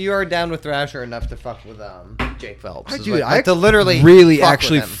 so you are down with Thrasher enough to fuck with Jake Phelps? Dude, I to literally really fuck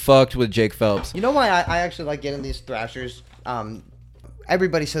actually with him. fucked with Jake Phelps. You know why I actually like getting these Thrashers?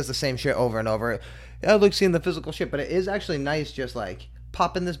 Everybody says the same shit over and over. I like seeing the physical shit, but it is actually nice just like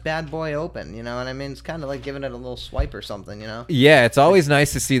popping this bad boy open. You know what I mean? It's kind of like giving it a little swipe or something. You know? Yeah, it's always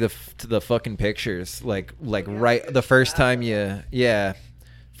nice to see the fucking pictures. Like right the first time you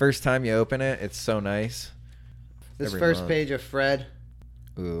open it, it's so nice. This Every first month. page of Fred.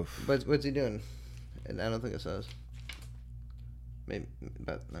 Oof. What's he doing? I don't think it says. Maybe,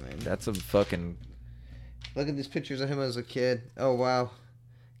 but I mean, That's a fucking. look at these pictures of him as a kid. Oh wow,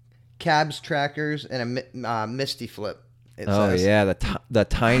 cabs, trackers, and a Misty flip. It says. Yeah, the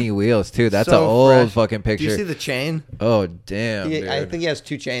tiny wheels too. That's So an old fresh. fucking picture. Do you see the chain? Oh damn! Dude. I think he has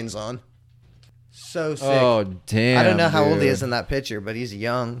 2 chains on. So sick. Oh damn! I don't know how old he dude. is in that picture, but he's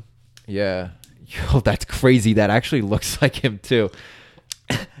young. Yeah. Yo, that's crazy. That actually looks like him too.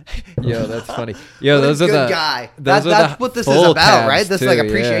 Yo, that's funny. Yo, What those a are good the guy. Those That's are the what this is full about, cabs, right? This too, like yeah.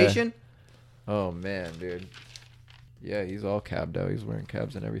 appreciation. Oh man, dude. Yeah, he's all cabbed out. He's wearing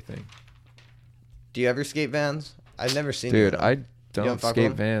cabs and everything. Do you ever skate Vans? I've never seen. Dude, you in I them. don't fuck skate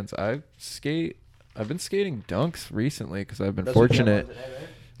with Vans. I've been skating Dunks recently because I've been That's what you fortunate. have on today, right?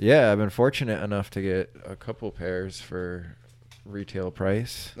 Yeah, I've been fortunate enough to get a couple pairs for retail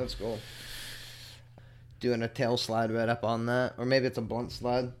price. That's cool. Doing a tail slide right up on that, or maybe it's a blunt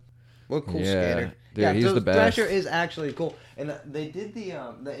slide. What a cool Yeah, skater! dude, he's so the best. Thrasher is actually cool, and they did the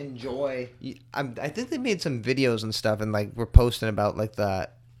Enjoy. I think they made some videos and stuff, and like we're posting about like the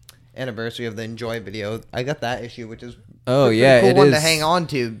anniversary of the Enjoy video. I got that issue, which is Oh pretty yeah, cool it one is. to hang on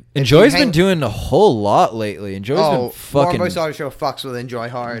to. Enjoy's been doing a whole lot lately. Enjoy's been More fucking. Voice Audio Show fucks with Enjoy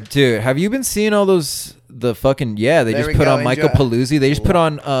hard. Dude, have you been seeing all those? The fucking they There just we put go, on Michael Enjoy. Paluzzi. They just put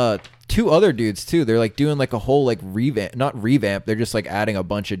on 2 other dudes too. They're like doing like a whole like revamp, not revamp. They're just like adding a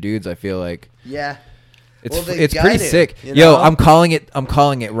bunch of dudes. I feel like Yeah. it's Well, they it's got pretty it, sick. you Yo, know? I'm calling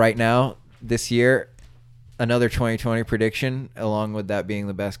it right now. This year, another 2020 prediction, along with that being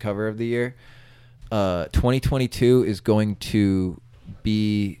the best cover of the year. 2022 is going to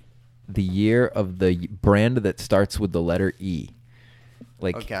be the year of the brand that starts with the letter E.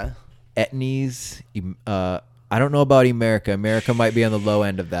 Like Okay. Etnies. I don't know about America. America might be on the low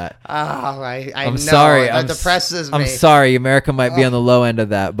end of that. I'm know. Sorry. That depresses me. I'm sorry. America might be on the low end of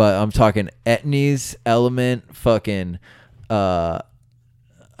that, but I'm talking Etnies, Element, fucking, or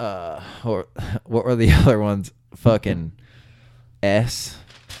what were the other ones? Fucking S.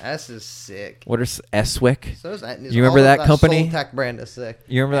 S is sick. What are Eswick? So is that. You remember that company? Soul Tech brand is sick.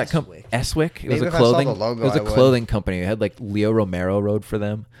 You remember that company? Eswick? It was Maybe a if I saw clothing. the logo, It was a I would. clothing company. It had like Leo Romero rode for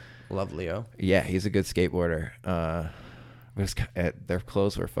them. Love Leo. Yeah, he's a good skateboarder. Their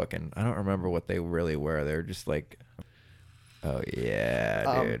clothes were fucking. I don't remember what they really were. They were just like, oh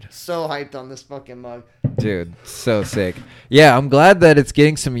yeah, dude. So hyped on this fucking mug. Dude, so sick. Yeah, I'm glad that it's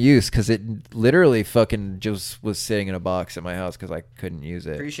getting some use because it literally fucking just was sitting in a box at my house because I couldn't use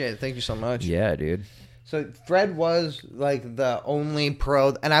it. Appreciate it. Thank you so much. Yeah, dude. So Fred was like the only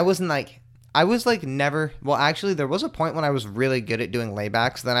pro, and I was like never. Well, actually, there was a point when I was really good at doing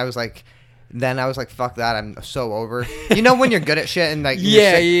laybacks. Then I was like, fuck that. I'm so over. You know when you're good at shit and like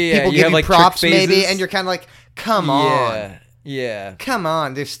yeah. people You give have, you like, props trick maybe, phases. and you're kind of like, come on. Yeah. Come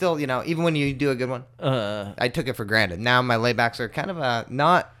on. There's still, even when you do a good one, I took it for granted. Now my laybacks are kind of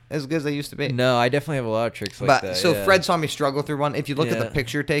not as good as they used to be. No, I definitely have a lot of tricks like But that. so yeah. Fred saw me struggle through one. If you look at the Yeah.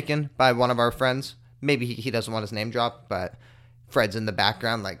 picture taken by one of our friends, maybe he doesn't want his name dropped, but Fred's in the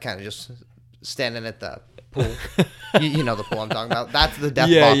background, like kind of just standing at the pool. you know the pool I'm talking about. That's the death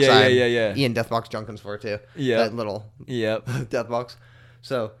box. Yeah. Ian Deathbox Junkins for too. Yeah. That little death box.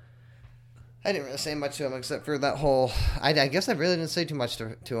 So I didn't really say much to him except for that whole. I guess I really didn't say too much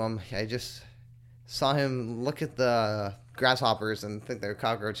to him. I just saw him look at the grasshoppers and think they're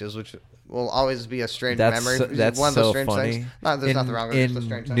cockroaches, which will always be a strange memory. That's one of those so strange funny. things. There's nothing wrong with it. It's just a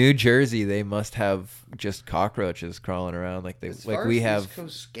strange In thing. New Jersey, they must have just cockroaches crawling around like As like far we as have. East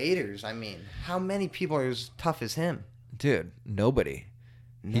Coast skaters. I mean, how many people are as tough as him? Dude, nobody.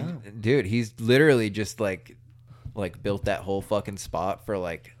 No. He's literally just like built that whole fucking spot for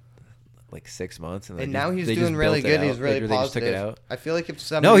like 6 months, and now he's they doing just really built it good. He's out. really They positive. just took it out. I feel like if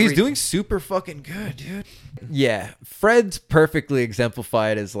somebody No, he's doing super fucking good, dude. Yeah, Fred's perfectly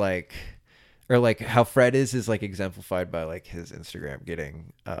exemplified as like, or like how Fred is like exemplified by like his Instagram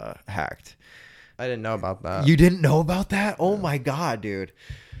getting hacked. I didn't know about that. You didn't know about that? Oh my god, dude.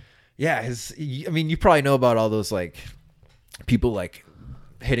 Yeah, you probably know about all those like people like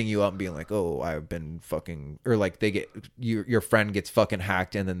hitting you up and being like, oh, I've been fucking, or like they get your friend gets fucking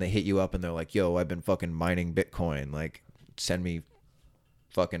hacked and then they hit you up and they're like, yo, I've been fucking mining Bitcoin, like send me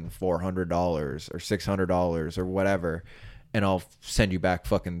fucking $400 or $600 or whatever, and I'll send you back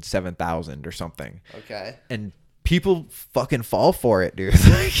fucking 7,000 or something. Okay. And people fucking fall for it, dude.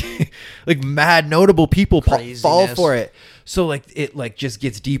 like mad notable people fall for it. So like it like just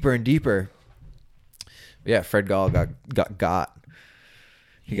gets deeper and deeper. Yeah, Fred Gal got.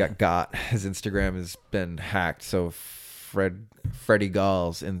 He got. His Instagram has been hacked. So Freddy Gall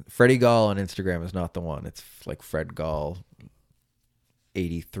on Instagram is not the one. It's like Fred Gal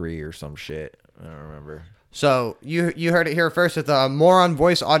 83 or some shit. I don't remember. So you heard it here first at the Moron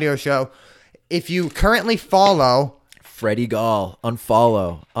Voice audio show. If you currently follow Freddy Gall,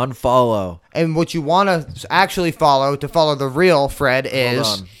 unfollow. And what you want to actually follow to follow the real Fred is.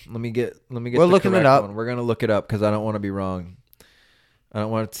 Hold on. Let me get. We're looking it up. One. We're gonna look it up because I don't want to be wrong. I don't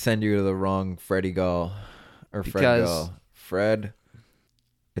want to send you to the wrong Freddy Gall or Fred Gall. Fred.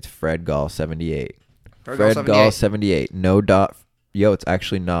 It's Fred Gall 78. Fred Gall 78. No dot. Yo, it's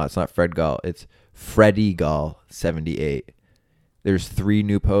actually not. It's not Fred Gall. It's Freddy Gall 78. There's 3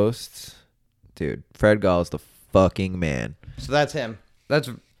 new posts. Dude, Fred Gall is the fucking man. So that's him. That's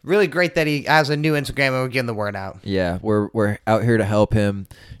really great that he has a new Instagram and we're getting the word out. Yeah, we're out here to help him.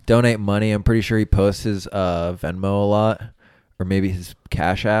 Donate money. I'm pretty sure he posts his Venmo a lot, or maybe his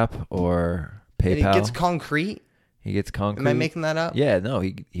Cash App or PayPal. And he gets concrete. He gets concrete. Am I making that up? Yeah, no,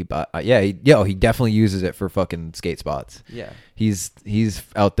 he bought. He definitely uses it for fucking skate spots. Yeah, he's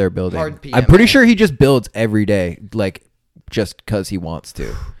out there building. Hard PMA. I'm pretty sure he just builds every day, like just because he wants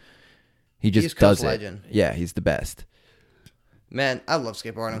to. He just does it. Legend. Yeah, he's the best. Man, I love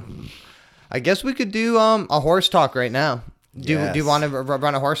skateboarding. I guess we could do a horse talk right now. Do you want to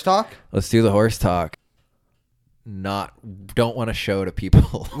run a horse talk? Let's do the horse talk. Don't want to show to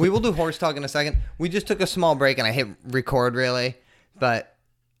people. We will do horse talk in a second. We just took a small break and I hit record really, but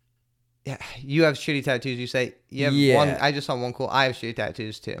yeah, you have shitty tattoos. You say you have one. I just saw one cool. I have shitty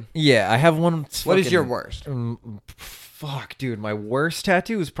tattoos too. Yeah, I have one. What is your worst? Fuck, dude, my worst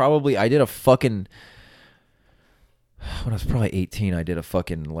tattoo is probably I did a fucking. When I was probably 18, I did a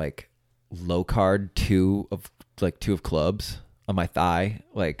fucking like low card 2 of clubs on my thigh,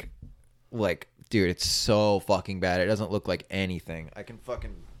 like Like, dude, it's so fucking bad. It doesn't look like anything. I can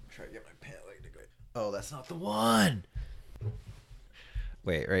fucking try to get my pant leg to go. Oh, that's not the one.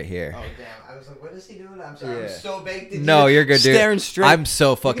 Wait, right here. Oh, damn. I was like, what is he doing? I'm sorry. Yeah. I'm so baked. No, you're good, dude. Staring straight. I'm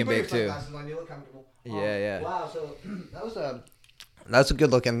so fucking You can put baked, your too. sunglasses on. You look comfortable. Yeah. Wow, so that's a good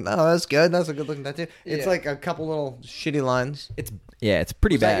looking. Oh, that's good. That's a good looking tattoo. It's Yeah. like a couple little shitty lines. It's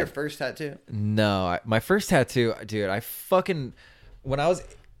pretty Was bad. that your first tattoo? No, my first tattoo, dude. When I was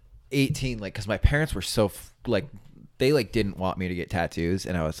 18, like, because my parents were so like, they like didn't want me to get tattoos,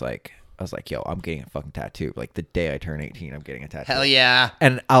 and I was like, yo, I'm getting a fucking tattoo. Like the day I turn 18, I'm getting a tattoo. Hell yeah!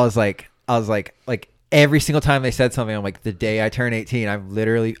 And I was like, every single time they said something, I'm like, the day I turn 18,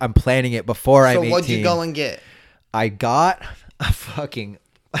 I'm planning it before I'm 18. So what'd you go and get? I got a fucking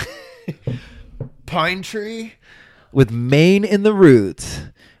pine tree with Maine in the roots.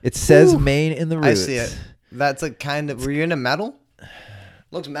 It says Maine in the roots. I see it. That's a kind of. Were you into metal?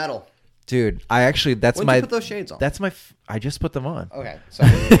 Looks metal. Dude, that's When'd my. you put those shades on? I just put them on. Okay,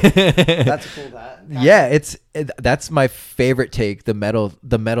 sorry. That's a cool. Yeah, that's my favorite take. The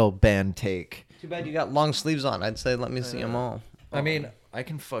metal band take. Too bad you got long sleeves on. I'd say let me see them all. I mean, I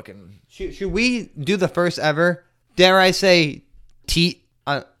can fucking. Should we do the first ever? Dare I say, teat?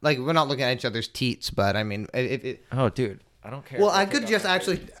 Like we're not looking at each other's teats, but I mean, Oh, dude, I don't care. well, I could just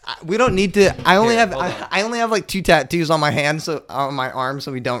actually. We don't need to. I only have like 2 tattoos on my hands, so on my arm,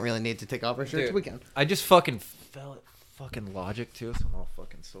 so we don't really need to take off our shirts. Dude, We can. I just fucking fell at fucking logic too, so I'm all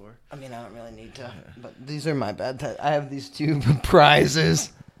fucking sore. I mean, I don't really need to. But these are my bad. I have these 2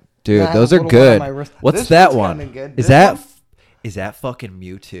 prizes. Dude, I those have are a little one on good. my wrist. What's This that one's one? kinda good. Is This that one- is that fucking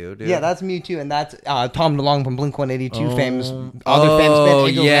Mewtwo, dude? Yeah, that's Mewtwo, and that's Tom DeLonge from Blink-182, famous Oh, other famous band,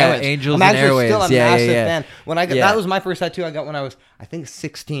 Angels yeah, and Airwaves. Angels I'm and actually still a Airwaves. Yeah, massive yeah. fan. When I got Yeah. that was my first tattoo I got when I was, I think,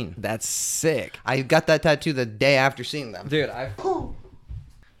 16. That's sick, I got that tattoo the day after seeing them. dude. I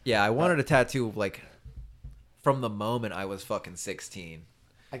wanted a tattoo like from the moment I was fucking 16.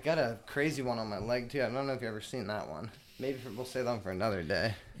 I got a crazy one on my leg too. I don't know if you've ever seen that one. Maybe we'll save that one for another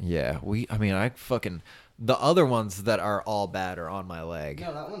day. Yeah, I fucking the other ones that are all bad are on my leg.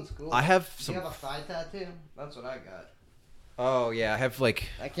 No, that one's cool. I have Do some. you have a thigh tattoo? That's what I got. Oh yeah, I have like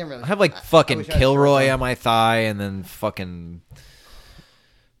I can't really. I have like I fucking wish I had Kilroy shorts on my thigh, and then fucking.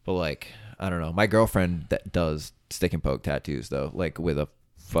 But like, I don't know. My girlfriend that does stick and poke tattoos though, like with a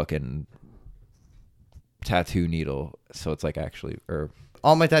fucking tattoo needle. So it's like actually,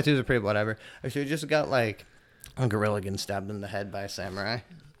 All my tattoos are pretty whatever. I should have just got like a gorilla getting stabbed in the head by a samurai.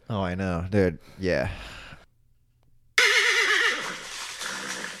 oh, I know, dude. Yeah.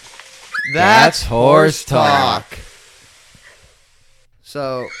 That's horse talk.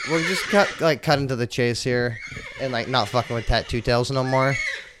 So we're just cut into the chase here, and like not fucking with tattoo tales no more.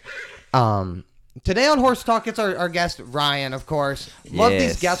 Today on Horse Talk, it's our guest Ryan, of course. Love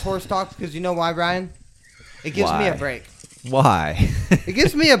Yes. these guest horse talks because you know why, Ryan? It gives me a Why? break. Why? It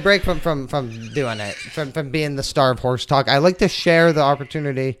gives me a break from doing it, from being the star of Horse Talk. I like to share the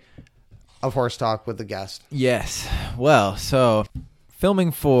opportunity of Horse Talk with the guest. Yes. Well, so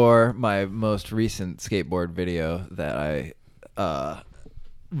filming for my most recent skateboard video that I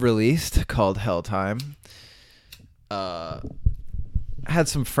released called Hell Time. Had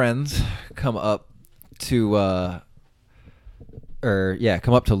some friends come up to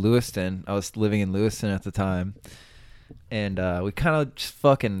Lewiston. I was living in Lewiston at the time. And we kind of just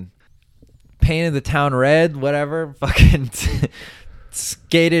fucking painted the town red, whatever. Fucking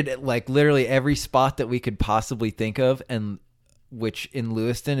skated at like literally every spot that we could possibly think of, and which in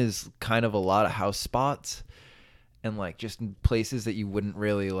Lewiston is kind of a lot of house spots and like just places that you wouldn't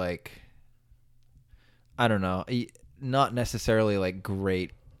really like. I don't know, not necessarily like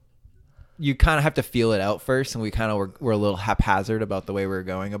great. You kind of have to feel it out first, and we kind of were a little haphazard about the way we were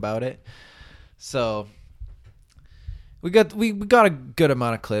going about it. So we got a good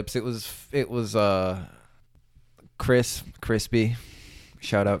amount of clips. It was Crispy.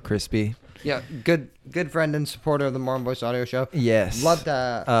 Shout out Crispy. Yeah, good friend and supporter of the Mormon Voice Audio Show. Yes. Love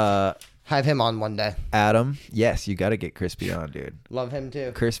to have him on one day. Adam. Yes, you got to get Crispy on, dude. Love him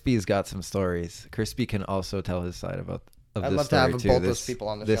too. Crispy's got some stories. Crispy can also tell his side of I'd this love to story have too. both those people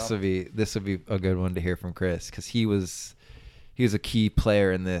on the show. This would be a good one to hear from Chris, because he was a key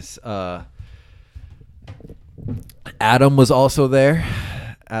player in this. Adam was also there.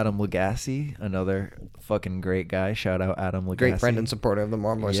 Adam Legassi, another fucking great guy. Shout out Adam Legassi. Great friend and supporter of the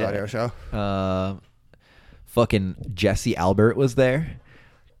Mormon Voice Audio Show. Fucking Jesse Albert was there.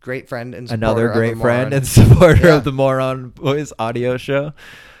 Great friend and supporter Another of great the friend Moron. and supporter Yeah. of the Moron Boys Audio Show.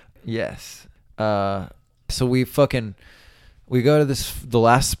 Yes. So we go to the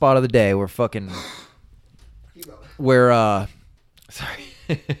last spot of the day. We're sorry.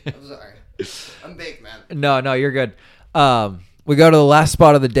 I'm sorry. I'm baked, man. No, you're good. We go to the last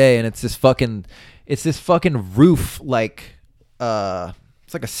spot of the day, and it's this fucking roof, like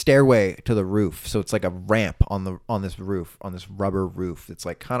it's like a stairway to the roof. So it's like a ramp on this roof, on this rubber roof. It's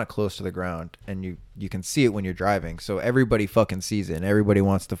like kind of close to the ground, and you can see it when you're driving. So everybody fucking sees it, and everybody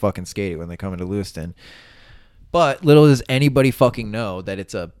wants to fucking skate it when they come into Lewiston. But little does anybody fucking know that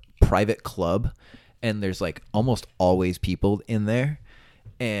it's a private club, and there's like almost always people in there.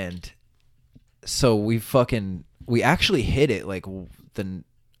 And so we actually hit it we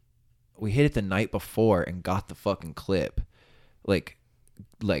hit it the night before and got the fucking clip. Like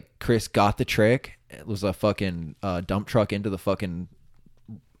Chris got the trick. It was a fucking dump truck into the fucking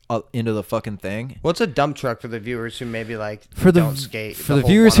thing. What's a dump truck for the viewers who maybe don't skate? For the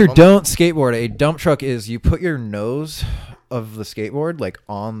viewers who don't skateboard, a dump truck is you put your nose of the skateboard like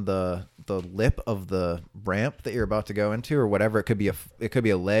on the lip of the ramp that you're about to go into, or whatever. It could be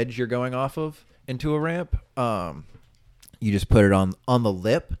a ledge you're going off of into a ramp. You just put it on the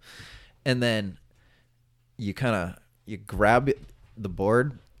lip, and then you grab the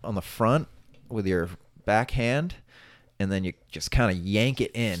board on the front with your back hand, and then you just kind of yank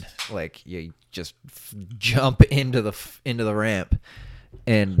it in, like you just jump into the ramp.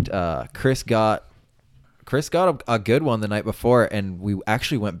 And Chris got a good one the night before, and we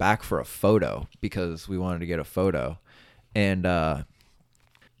actually went back for a photo because we wanted to get a photo. And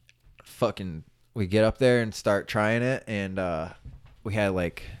we get up there and start trying it, and we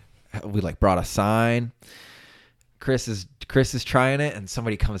brought a sign. Chris is trying it, and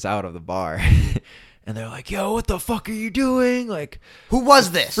somebody comes out of the bar and they're like, "Yo, what the fuck are you doing?" Like, who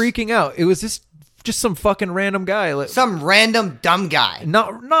was this? Freaking out. It was just some fucking random guy. Like, some random dumb guy.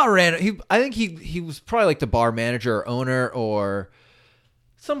 Not random. I think he was probably like the bar manager or owner, or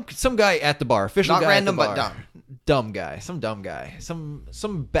some guy at the bar. Official not guy random, at the bar. but dumb. Dumb guy. Some dumb guy.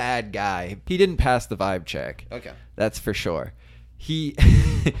 Some bad guy. He didn't pass the vibe check. Okay. That's for sure. He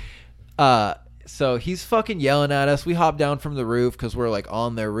so he's fucking yelling at us. We hop down from the roof because we're like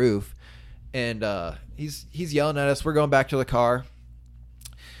on their roof, and he's yelling at us. We're going back to the car,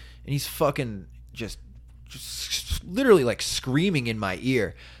 and he's fucking just literally like screaming in my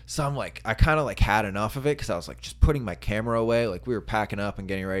ear. So I'm like, I kind of like had enough of it because I was like just putting my camera away. Like we were packing up and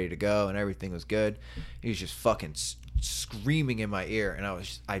getting ready to go, and everything was good. He was just fucking screaming in my ear, and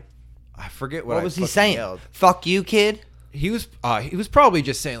I forget what was he saying? Yelled. Fuck you, kid. He was probably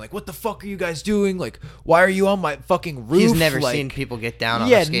just saying like, "What the fuck are you guys doing? Like, why are you on my fucking roof?" He's never seen people get down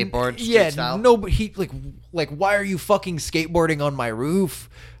on a skateboard. Street style. No, but he like, why are you fucking skateboarding on my roof?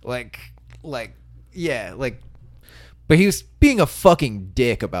 Like, yeah, like. But he was being a fucking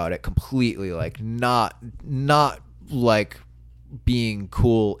dick about it completely, like not like being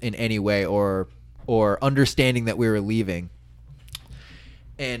cool in any way or understanding that we were leaving.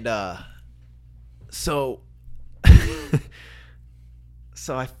 And so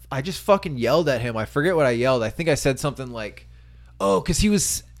I just fucking yelled at him. I forget what I yelled. I think I said something like, "Oh," because he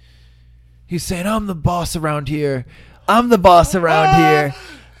was saying, "I'm the boss around here. I'm the boss around here.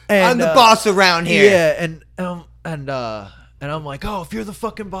 And, I'm the boss around here." Yeah, and I'm like, "Oh, if you're the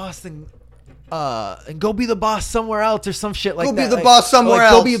fucking boss, then and go be the boss somewhere else or some shit like that. Go be the boss somewhere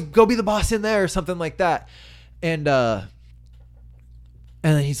else. Go be the boss in there or something like that."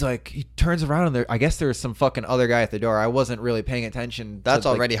 And then he's like, he turns around and I guess there was some fucking other guy at the door. I wasn't really paying atturn That's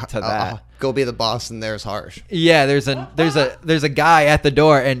already to that. Go be the boss, and there's harsh. Yeah, there's a guy at the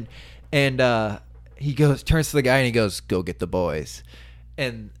door, and he turns to the guy and he goes, "Go get the boys,"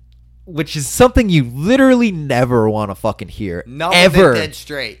 and which is something you literally never want to fucking hear. No, ever, dead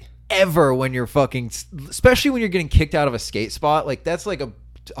straight. Ever when you're fucking, especially when you're getting kicked out of a skate spot, like that's like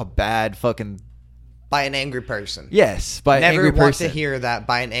a bad fucking. By an angry person. Yes, by an angry person. Never want to hear that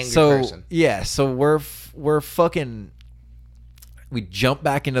by an angry person. Yeah, so we're fucking. We jump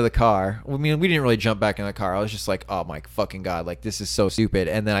back into the car. I mean, we didn't really jump back in the car. I was just like, "Oh my fucking god, like this is so stupid."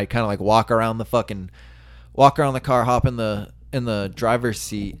 And then I kind of like walk around the car, hop in the driver's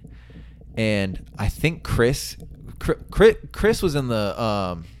seat, and I think Chris was in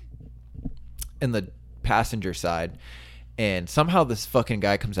the passenger side. And somehow this fucking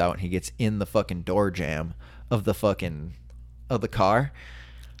guy comes out and he gets in the fucking door jamb of the car.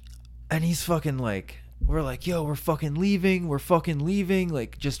 And he's fucking like, we're like, "Yo, we're fucking leaving.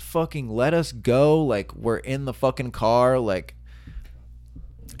 Like, just fucking let us go. Like, we're in the fucking car. Like,"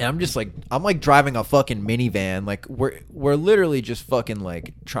 and I'm just like, I'm like driving a fucking minivan. Like, we're literally just fucking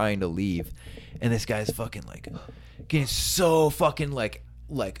like trying to leave. And this guy's fucking like getting so fucking like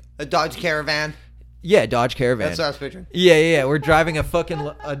a Dodge Caravan. Yeah, Dodge Caravan. That's what I was picturing. Yeah. We're driving a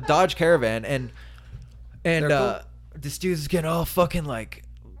Dodge Caravan, and cool. this dude's getting all fucking like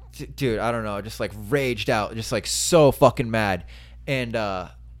dude, I don't know, just like raged out, just like so fucking mad, and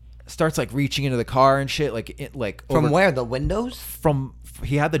starts like reaching into the car and shit, From where? The windows?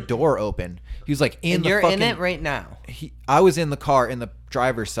 He had the door open. He was like And you're in it right now. I was in the car in the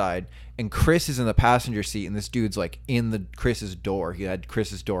driver's side, and Chris is in the passenger seat, and this dude's like in Chris's door. He had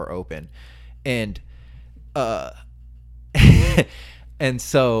Chris's door open, and and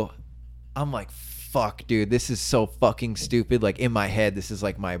so I'm like, fuck, dude, this is so fucking stupid. Like in my head, this is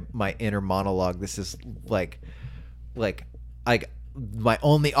like my inner monologue. This is like my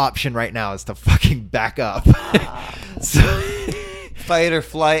only option right now is to fucking back up. So fight or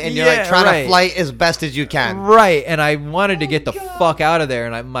flight, and you're like trying to flight as best as you can. Right, and I wanted to get the fuck out of there,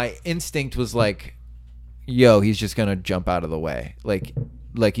 and my instinct was like, yo, he's just gonna jump out of the way. Like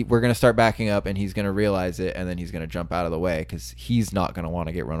we're gonna start backing up, and he's gonna realize it, and then he's gonna jump out of the way because he's not gonna want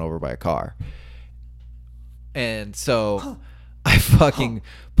to get run over by a car. And so I fucking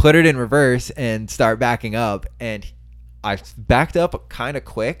put it in reverse and start backing up, and I backed up kind of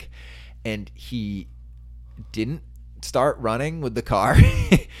quick, and he didn't start running with the car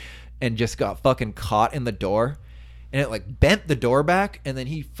and just got fucking caught in the door, and it like bent the door back, and then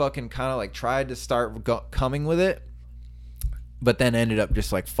he fucking kind of like tried to start coming with it, but then ended up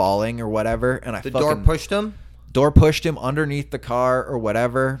just like falling or whatever, and the door pushed him underneath the car or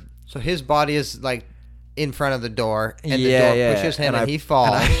whatever. So his body is like in front of the door, and the door pushes him, and he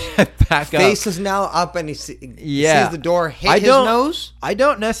falls. And I face is now up, and he sees the door hit his nose. I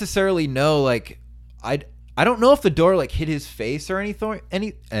don't necessarily know, like I don't know if the door like hit his face or anything.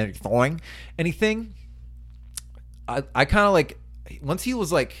 I kind of like, once he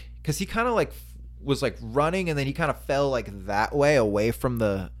was like, because he kind of like was like running, and then he kind of fell like that way away from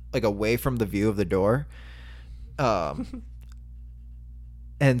the view of the door. And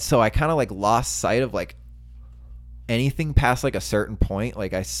so I kind of like lost sight of like anything past like a certain point.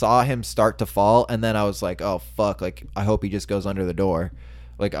 Like I saw him start to fall, and then I was like, oh fuck, like I hope he just goes under the door.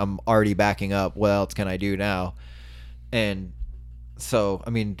 Like I'm already backing up. What else can I do now? And so, I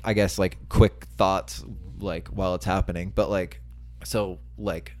mean, I guess like quick thoughts like while it's happening, but like, so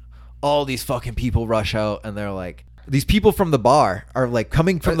like all these fucking people rush out, and they're like, these people from the bar are like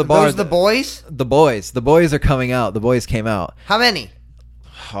coming from the bar. Those the boys? The boys are coming out. The boys came out. How many?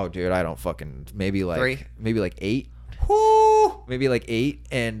 Oh, dude, I don't fucking, maybe like 3? Maybe like 8. Whoo! Maybe like 8.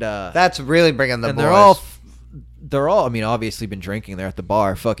 And that's really bringing the and boys. They're all, I mean, obviously been drinking. They're at the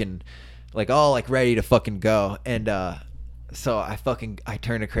bar, fucking, like, all, like, ready to fucking go. And so I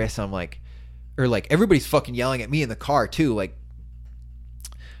turn to Chris, I'm like, or, like, everybody's fucking yelling at me in the car, too. Like,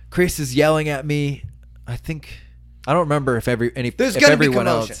 Chris is yelling at me. I don't remember if everyone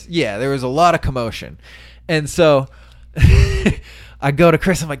else. Yeah, there was a lot of commotion. And so I go to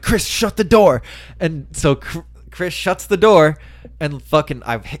Chris, I'm like, Chris, shut the door. And so Chris shuts the door, and fucking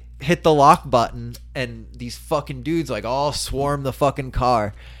I've hit the lock button, and these fucking dudes like all swarm the fucking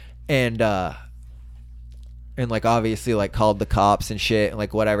car, and like obviously like called the cops and shit, and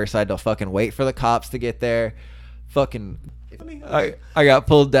like whatever, so I had to fucking wait for the cops to get there. Fucking I got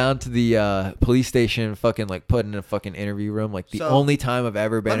pulled down to the police station, fucking like put in a fucking interview room, like the only time I've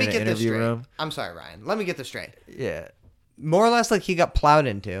ever been in an interview room. I'm sorry, Ryan. Let me get this straight. Yeah. More or less like he got plowed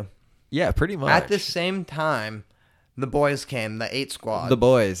into. Yeah, pretty much. At the same time, the boys came, the 8 squad. The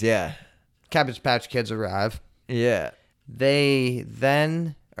boys, yeah. Cabbage Patch Kids arrive. Yeah. They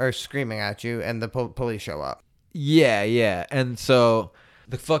then are screaming at you, and the police show up. Yeah. And so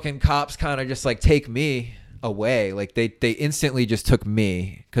the fucking cops kind of just like take me away. Like they instantly just took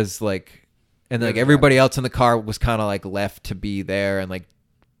me, because like, and like everybody else in the car was kind of like left to be there, and like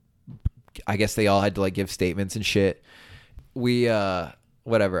I guess they all had to like give statements and shit. We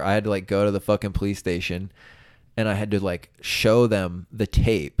whatever, I had to like go to the fucking police station, and I had to like show them the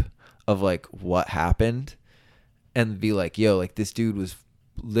tape of like what happened, and be like, yo, like this dude was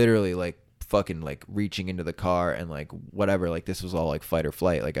literally like fucking like reaching into the car, and like whatever, like this was all like fight or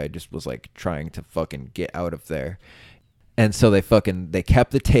flight. Like I just was like trying to fucking get out of there. And so they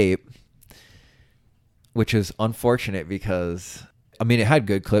kept the tape, which is unfortunate because I mean it had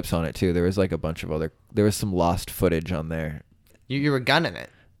good clips on it too. There was like a bunch of there was some lost footage on there. You were gunning it.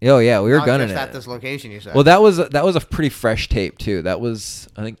 Oh yeah, we were gunning it at this location. You said. Well, that was a pretty fresh tape too. That was,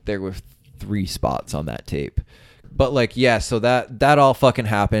 I think there were 3 spots on that tape. But like, yeah, so that all fucking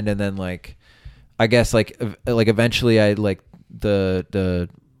happened, and then like, I guess like eventually I like the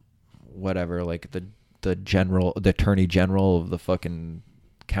whatever, like the attorney general of the fucking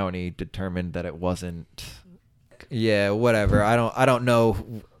county determined that it wasn't. Yeah, whatever. I don't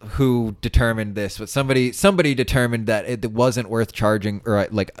know who determined this, but somebody determined that it wasn't worth charging, or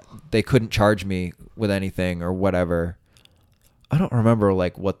like they couldn't charge me with anything or whatever. I don't remember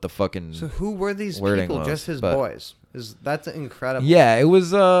like what the fucking So who were these wording people? was, Just his but- boys. That's incredible. Yeah, it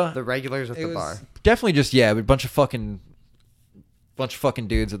was The regulars at the bar. definitely just a bunch of fucking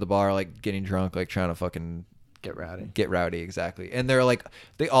dudes at the bar like getting drunk, like trying to fucking Get rowdy. exactly. And they're like,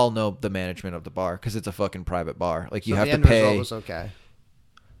 they all know the management of the bar because it's a fucking private bar. Like you So have the to end pay. result was okay.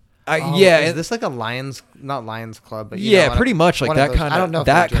 Yeah, Is this like a not Lions Club, but pretty much like one of that those- kind I of don't know if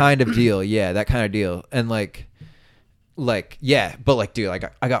that they're kind of deal. Yeah, that kind of deal. And like yeah, but like dude,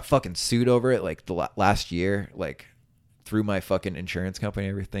 I got fucking sued over it like the last year, like through my fucking insurance company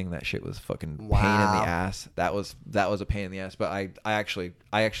and everything. That shit was fucking pain in the ass. That was a pain in the ass, but I actually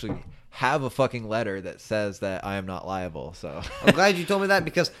have a fucking letter that says that I am not liable. So I'm glad you told me that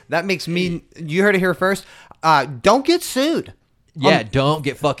because that makes me. You heard it here first. Don't get sued. yeah, don't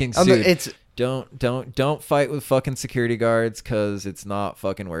get fucking sued. It's Don't fight with fucking security guards because it's not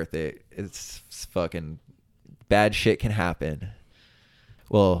fucking worth it. It's fucking bad shit can happen.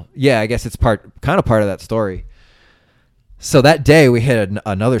 Well, yeah, I guess it's kind of part of that story. So that day we hit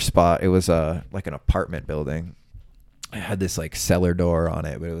another spot. It was like an apartment building. It had this like cellar door on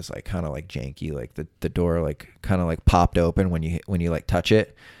it, but it was like kind of like janky. Like the door like kind of like popped open when you like touch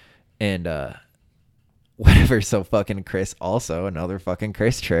it, and whatever. So fucking Chris, also another fucking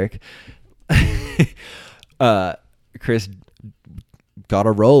Chris trick. Chris got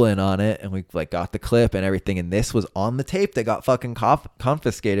a roll in on it, and we like got the clip and everything, and this was on the tape that got fucking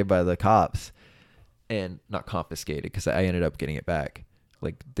confiscated by the cops. And not confiscated because I ended up getting it back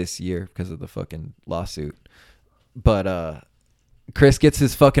like this year because of the fucking lawsuit. But Chris gets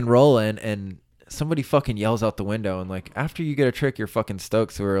his fucking roll in, and somebody fucking yells out the window, and like after you get a trick, you're fucking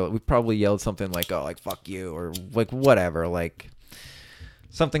stoked. So we probably yelled something like, "Oh, like fuck you," or like whatever, like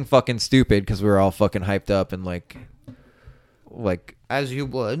something fucking stupid because we were all fucking hyped up and like as you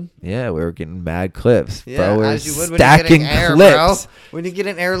would. yeah, we were getting mad clips, Yeah, bro. We were as you would when stacking you're getting air, clips. bro. When you get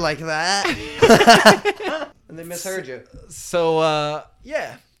an air like that, and they misheard you. So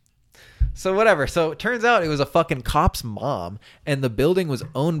yeah. So whatever. So it turns out it was a fucking cop's mom, and the building was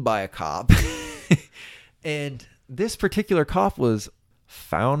owned by a cop. And this particular cop was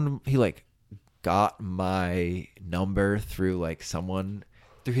found. He like got my number through like someone,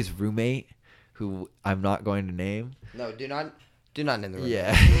 through his roommate, who I'm not going to name. No, do not name the room.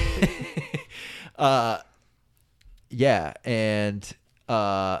 Yeah. Yeah, and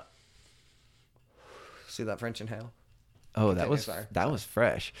See that French inhale? oh, Continue, that was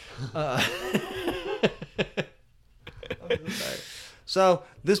fresh. So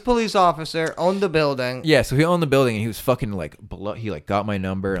this police officer owned the building. Yeah, so he owned the building, and he was fucking like he like got my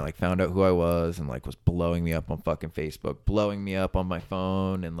number and like found out who I was, and like was blowing me up on fucking Facebook, blowing me up on my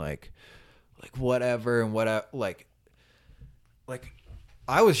phone, and like whatever, and like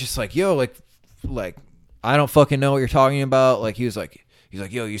I was just like, yo, like I don't fucking know what you're talking about. Like he's like,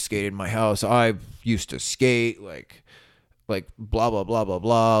 yo, you skated in my house. I used to skate, like blah blah blah blah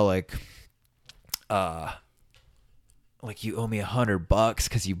blah, like you owe me $100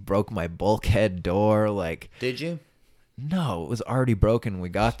 because you broke my bulkhead door. Like, Did you? no, it was already broken when we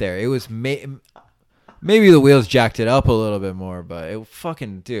got there. It was maybe the wheels jacked it up a little bit more, but it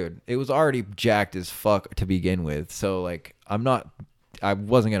fucking, dude, it was already jacked as fuck to begin with. So like, I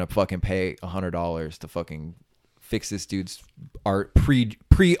wasn't gonna fucking pay $100 to fucking fix this dude's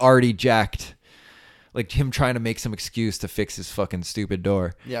already jacked, like him trying to make some excuse to fix his fucking stupid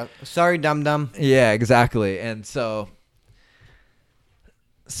door. Yeah. Sorry, dum dum. Yeah, exactly. And so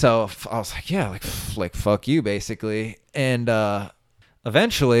I was like, yeah, like fuck you, basically. And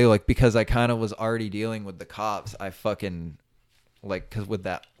eventually, like, because I kind of was already dealing with the cops, I fucking like, cause with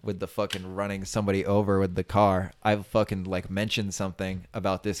the fucking running somebody over with the car, I fucking like mentioned something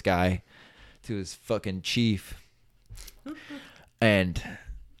about this guy to his fucking chief, and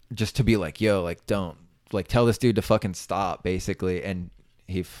just to be like, yo, like don't like tell this dude to fucking stop, basically. And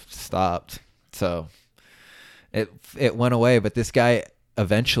he stopped. So it went away, but this guy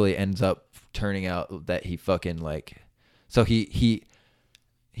eventually ends up turning out that he fucking like, so he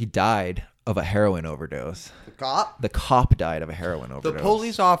died of a heroin overdose. The cop died of a heroin overdose. The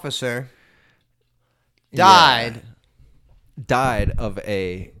police officer died of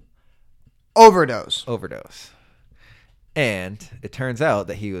a overdose. And it turns out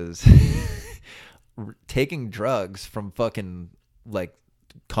that he was taking drugs from fucking like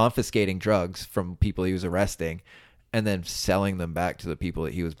confiscating drugs from people he was arresting and then selling them back to the people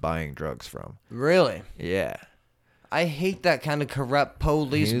that he was buying drugs from. Really? Yeah. I hate that kind of corrupt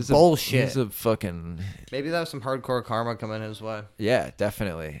police bullshit. He's a fucking... Maybe that was some hardcore karma coming his way. Yeah,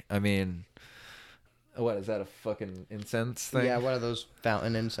 definitely. I mean, What is that? A fucking incense thing? Yeah, one of those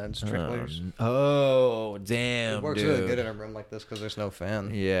fountain incense tricklers. Oh, damn, It works dude. really good in a room like this because there's no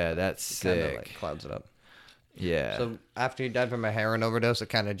fan. Yeah, that's Kind of sick. like clouds it up. Yeah. So after he died from a heroin overdose, it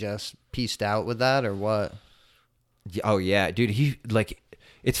kind of just pieced out with that, or what? Oh yeah, dude. He like,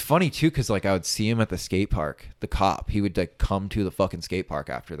 it's funny too, because like I would see him at the skate park. The cop, he would like come to the fucking skate park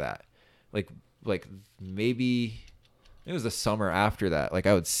after that. Like maybe it was the summer after that. Like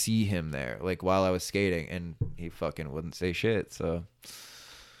I would see him there, like while I was skating, and he fucking wouldn't say shit. So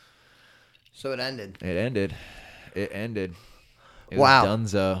it ended. it ended. It Wow.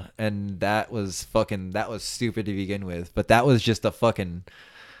 was Dunzo, and that was stupid to begin with. But that was just a fucking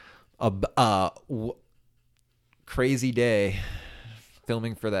crazy day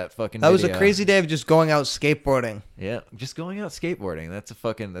filming for that fucking That was a video. crazy day of just going out skateboarding. Yeah, just going out skateboarding.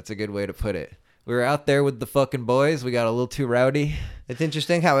 That's a good way to put it. We were out there with the fucking boys. We got a little too rowdy. It's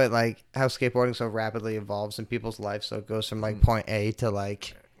interesting how how skateboarding so rapidly evolves in people's lives. So it goes from like point A to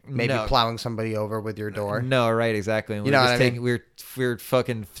like maybe No. plowing somebody over with your door. No, right, exactly. And You know what I mean? we were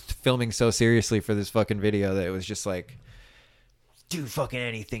fucking filming so seriously for this fucking video that it was just like, do fucking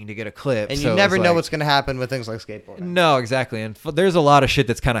anything to get a clip. And So you it never was know like- what's going to happen with things like skateboarding. No, exactly. And there's a lot of shit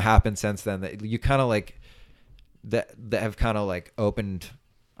that's kind of happened since then that you kind of like that have kind of like opened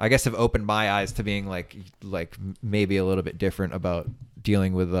my eyes to being like maybe a little bit different about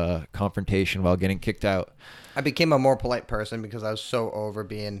dealing with confrontation while getting kicked out. I became a more polite person because I was so over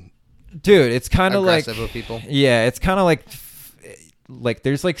being Dude, it's kind of like aggressive with people. Yeah, it's kind of like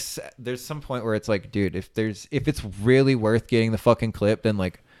there's some point where it's like, dude, if it's really worth getting the fucking clip, then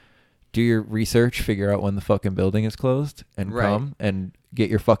like do your research, figure out when the fucking building is closed, and Right. come and get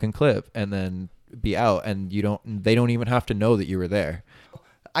your fucking clip, and then be out, and they don't even have to know that you were there.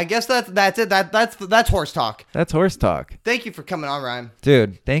 I guess that's it. That's horse talk. That's horse talk. Thank you for coming on, Ryan.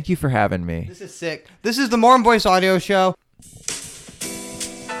 Dude, thank you for having me. This is sick. This is the Mormon Voice Audio Show.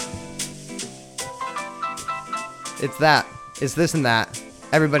 It's that. It's this and that.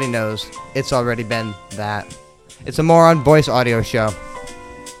 Everybody knows. It's already been that. It's a Moron Voice Audio Show.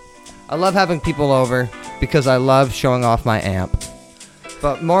 I love having people over because I love showing off my amp.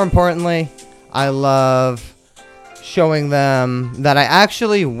 But more importantly, I love showing them that I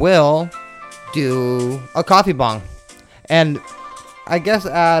actually will do a coffee bong. And I guess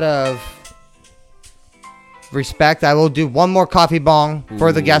out of respect, I will do one more coffee bong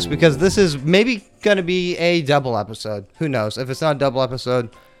for the guests because this is maybe going to be a double episode. Who knows? If it's not a double episode,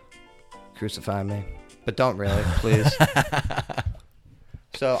 crucify me. But don't really, please.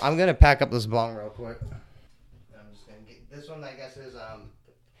 So I'm going to pack up this bong real quick. I'm just going to get this one, I guess, is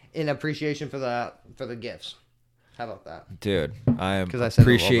in appreciation for the gifts. How about that? Dude, I I said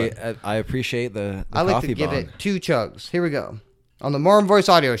appreciate the I like coffee to give bong. it 2 chugs. Here we go. On the Moron Voice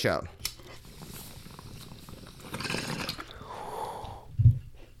Audio Show.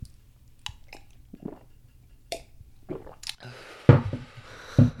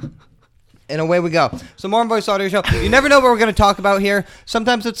 And away we go. So Moron Voice Audio Show. You never know what we're going to talk about here.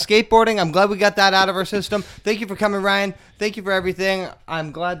 Sometimes it's skateboarding. I'm glad we got that out of our system. Thank you for coming, Ryan. Thank you for everything.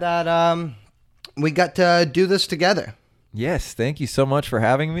 I'm glad that we got to do this together. Yes, thank you so much for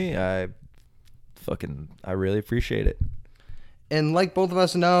having me. I really appreciate it. And like both of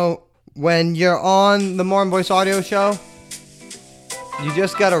us know, when you're on the Moron Voice Audio Show, you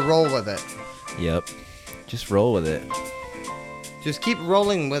just got to roll with it. Yep. Just roll with it. Just keep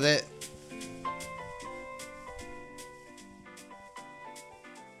rolling with it